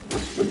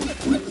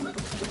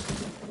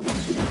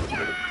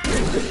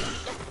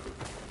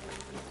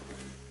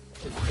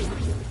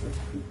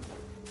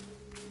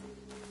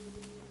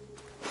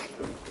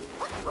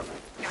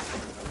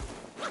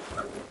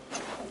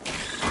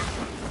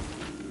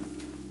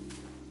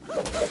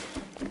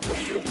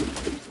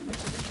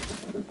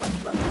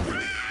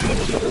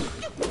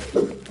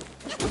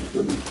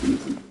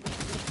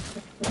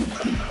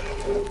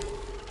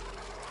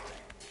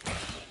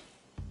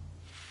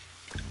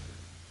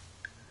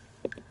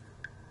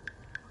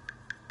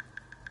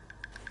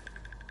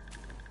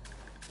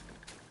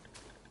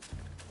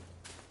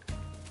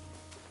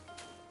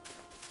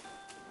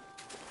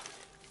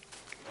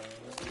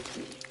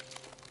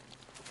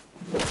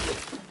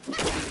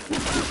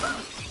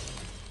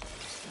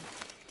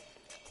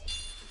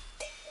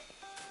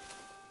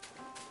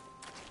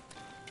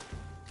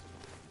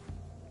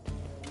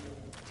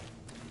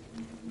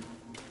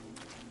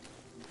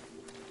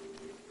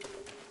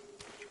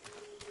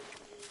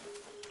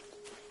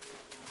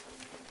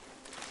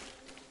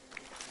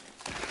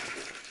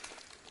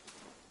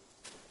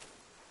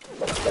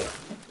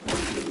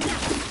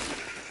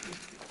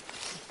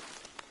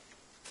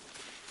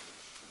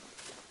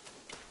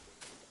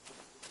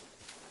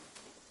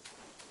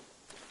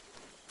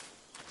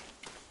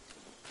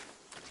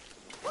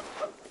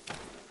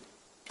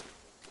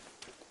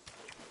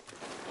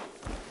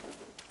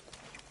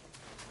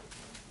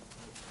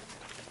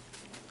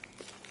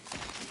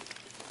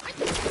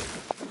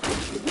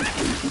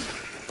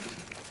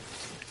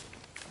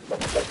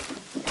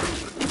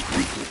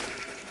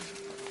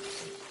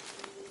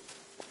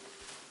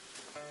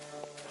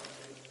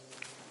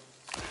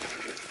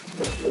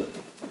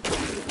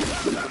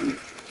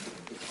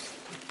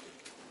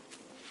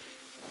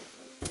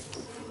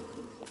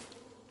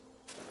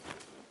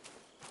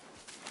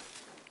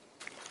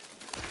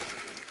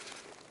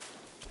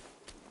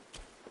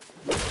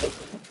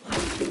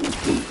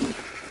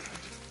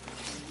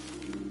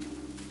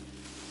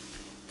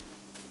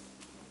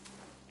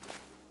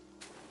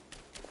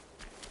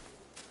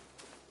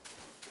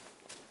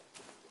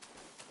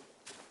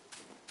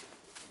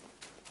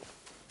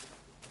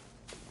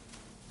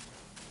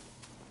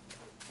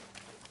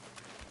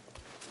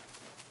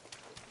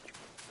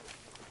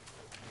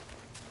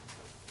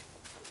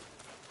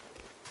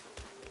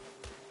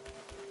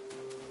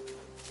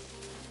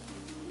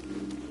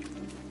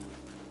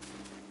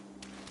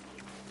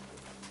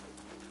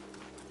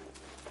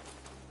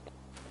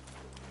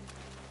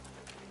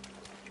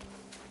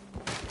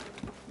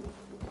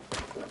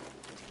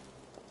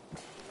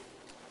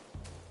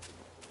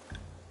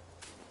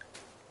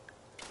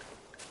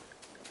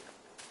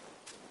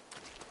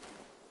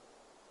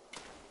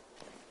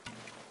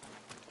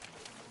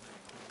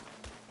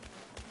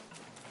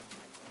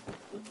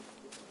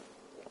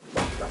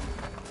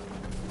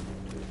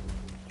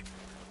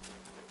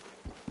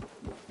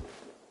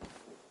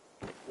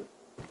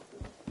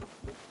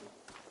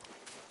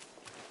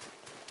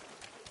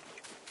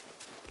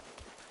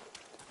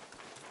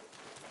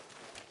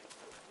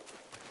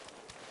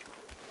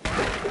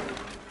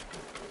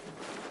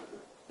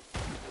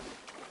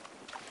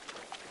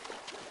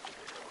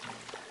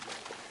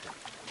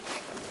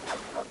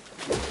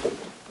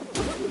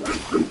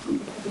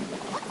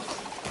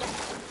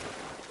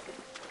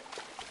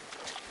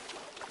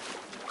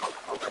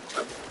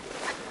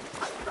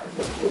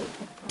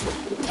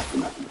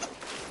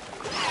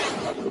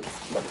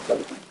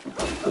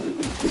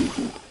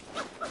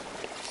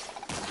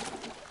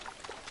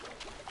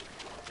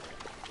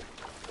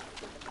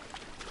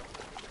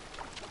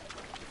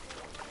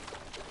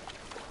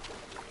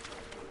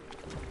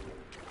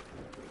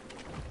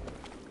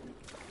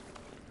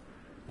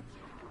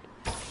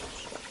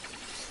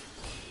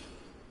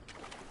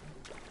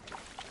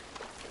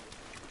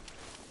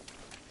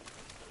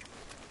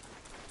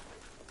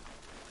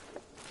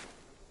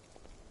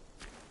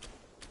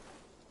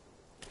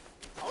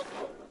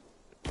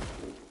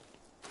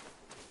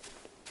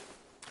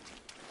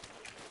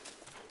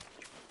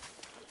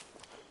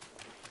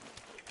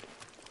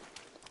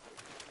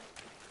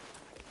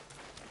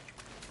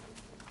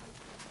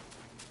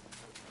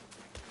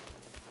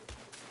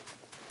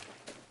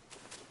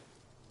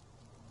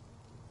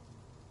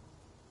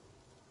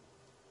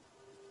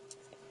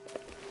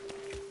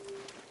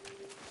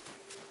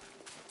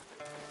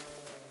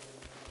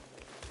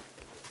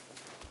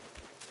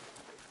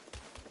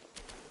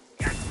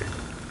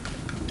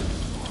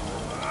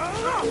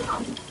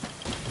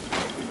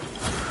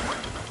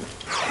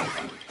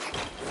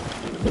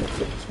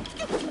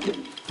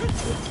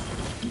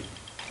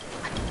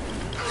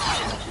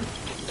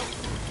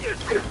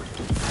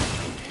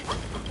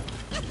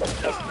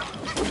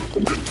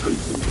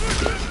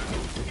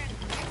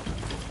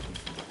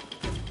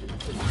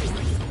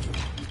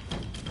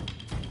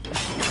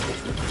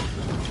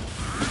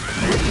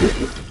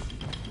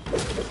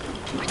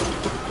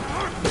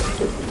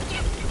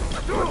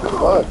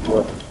 Fuck,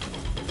 bro.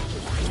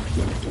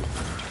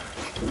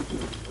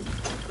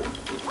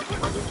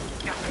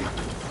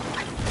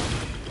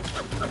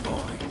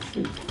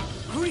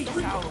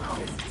 Greet our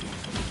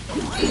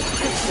visitor.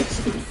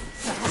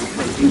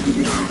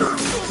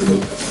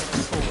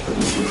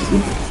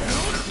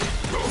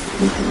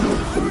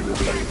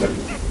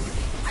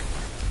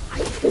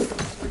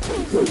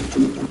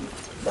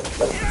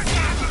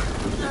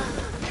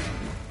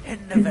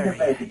 In the very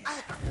end.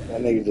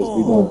 That nigga just be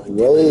Oh, doing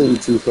way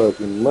too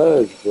fucking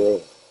much,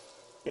 bro.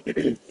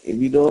 He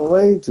be doing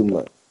way too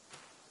much.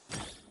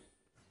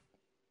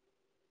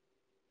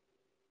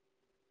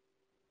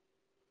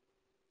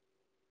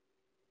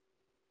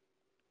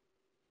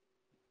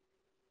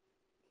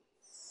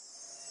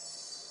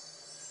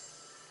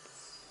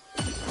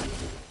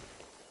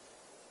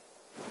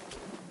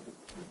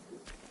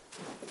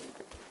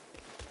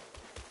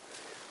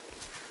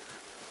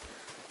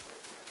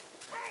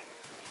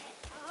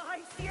 I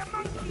see a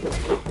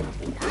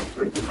monkey.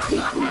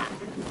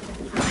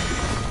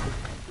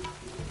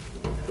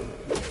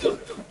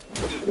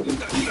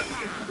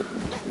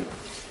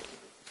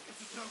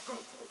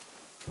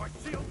 My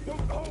shield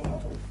won't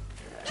hold!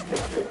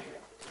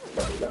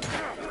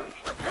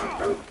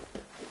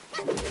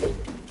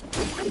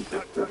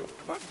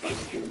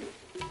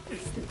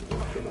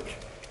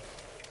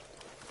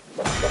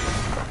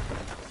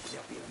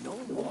 There'll be no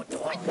more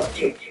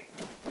talking.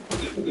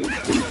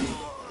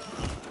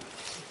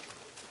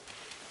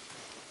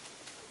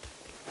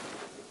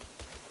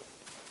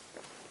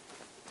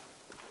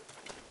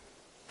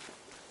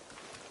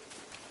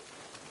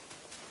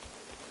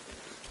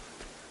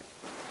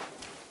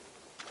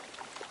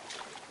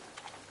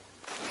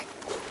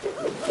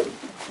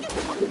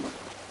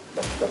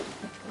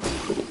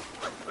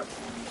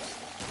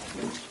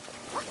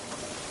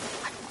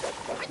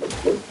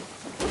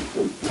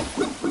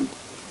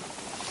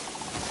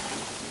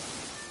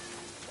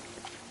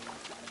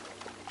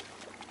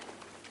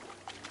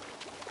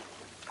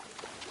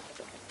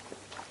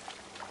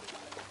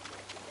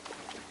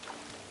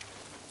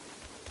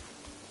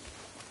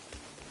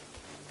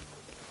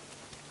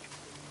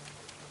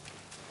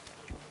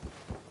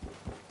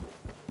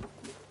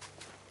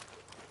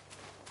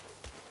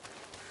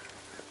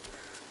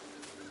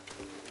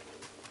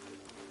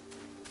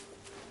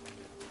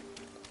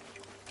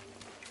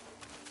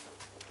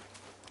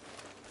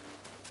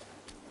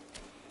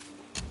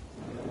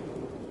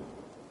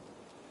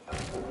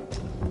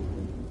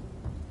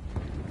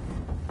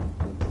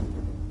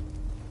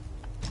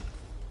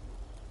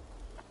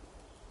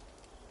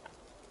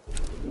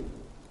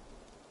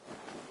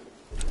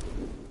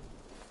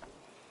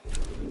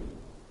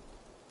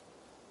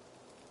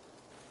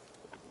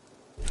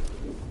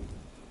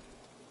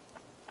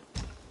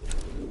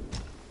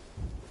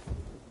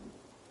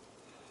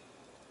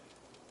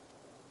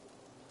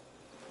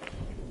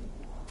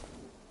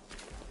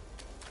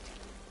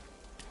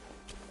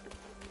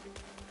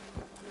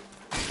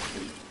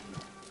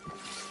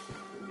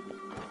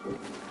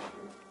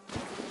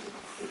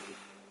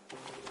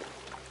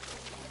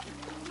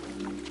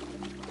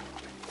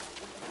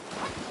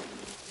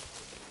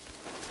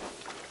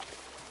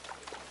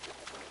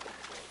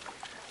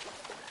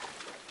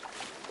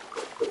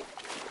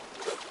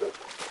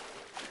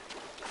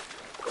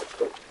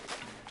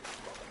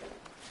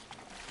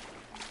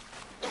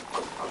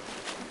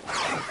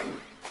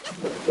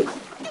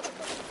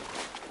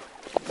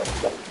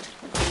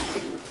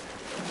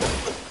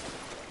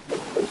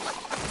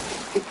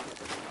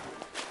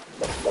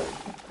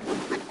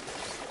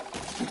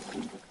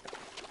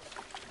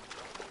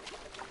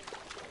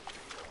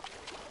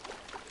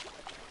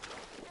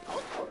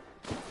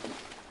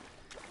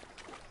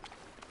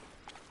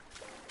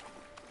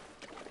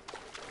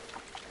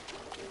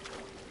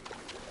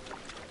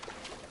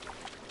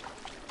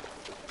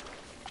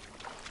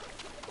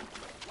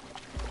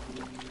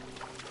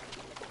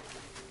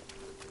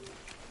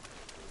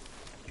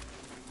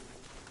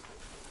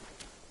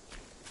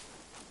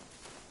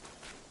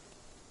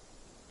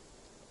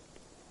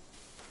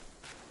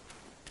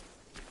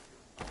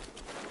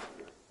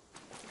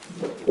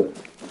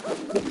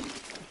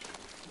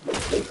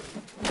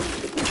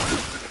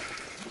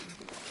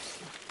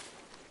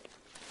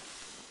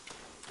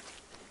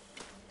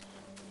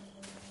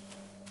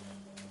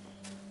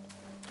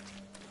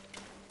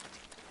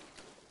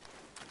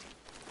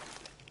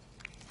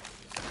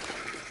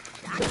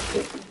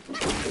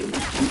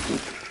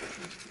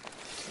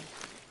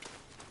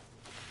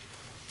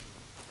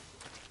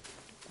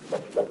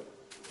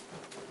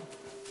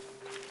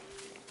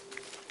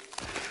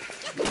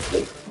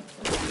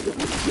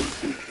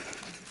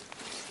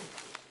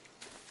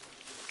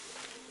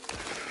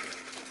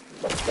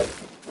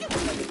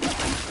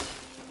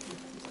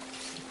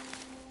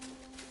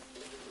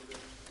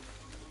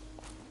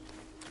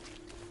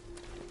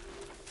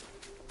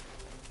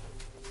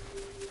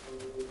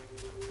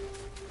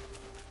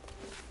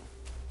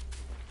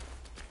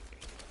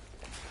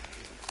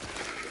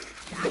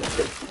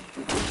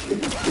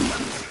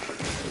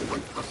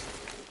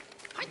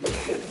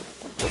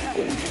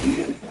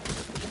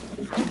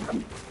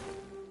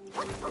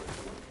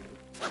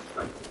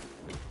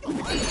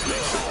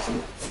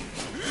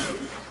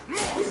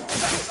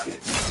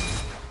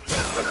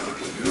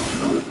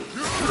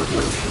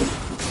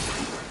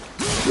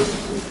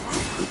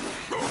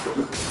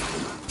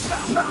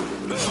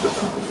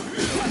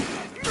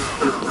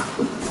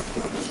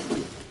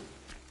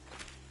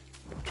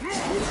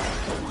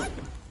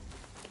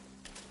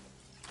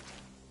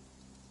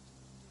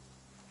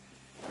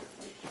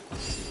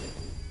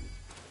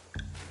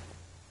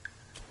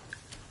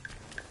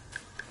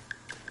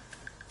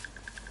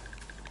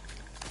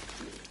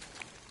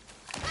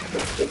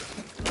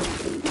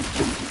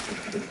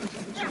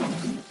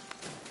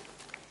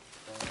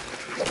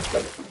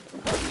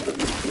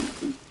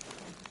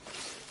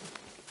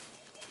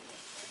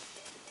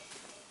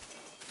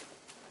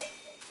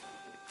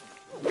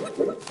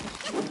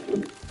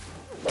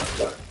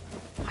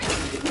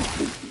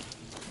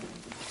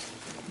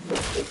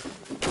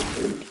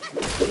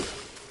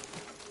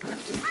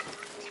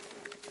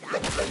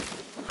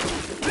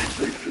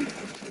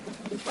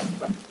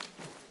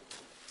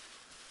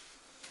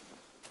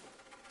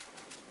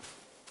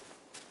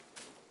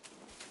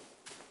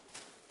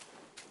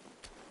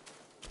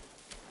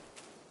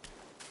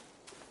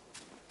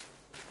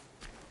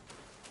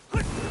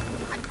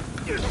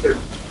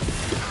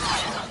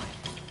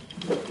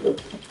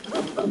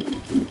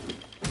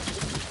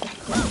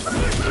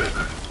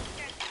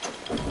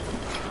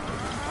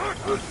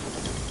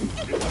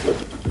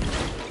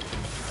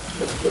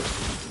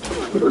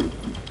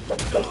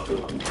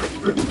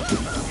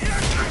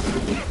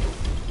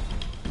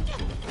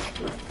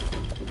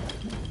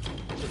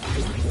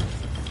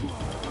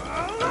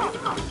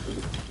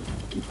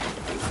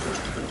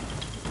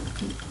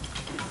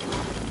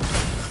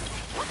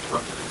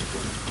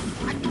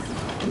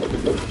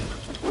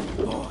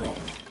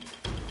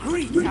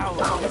 Greet our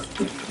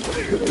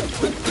visitor.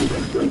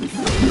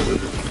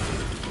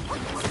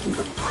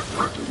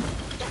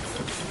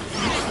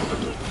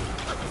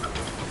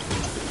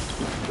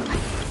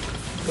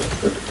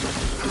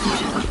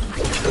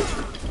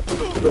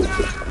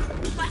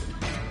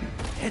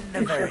 In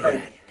the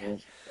very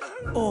end,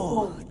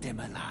 all dim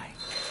alike.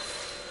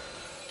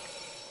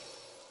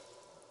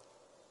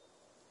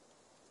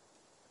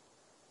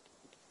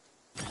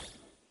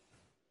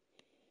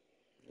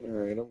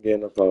 Alright, I'm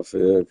getting up off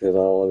here because I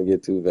don't want to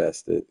get too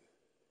vested.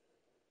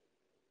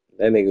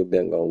 That nigga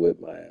been gonna whip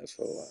my ass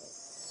for a while.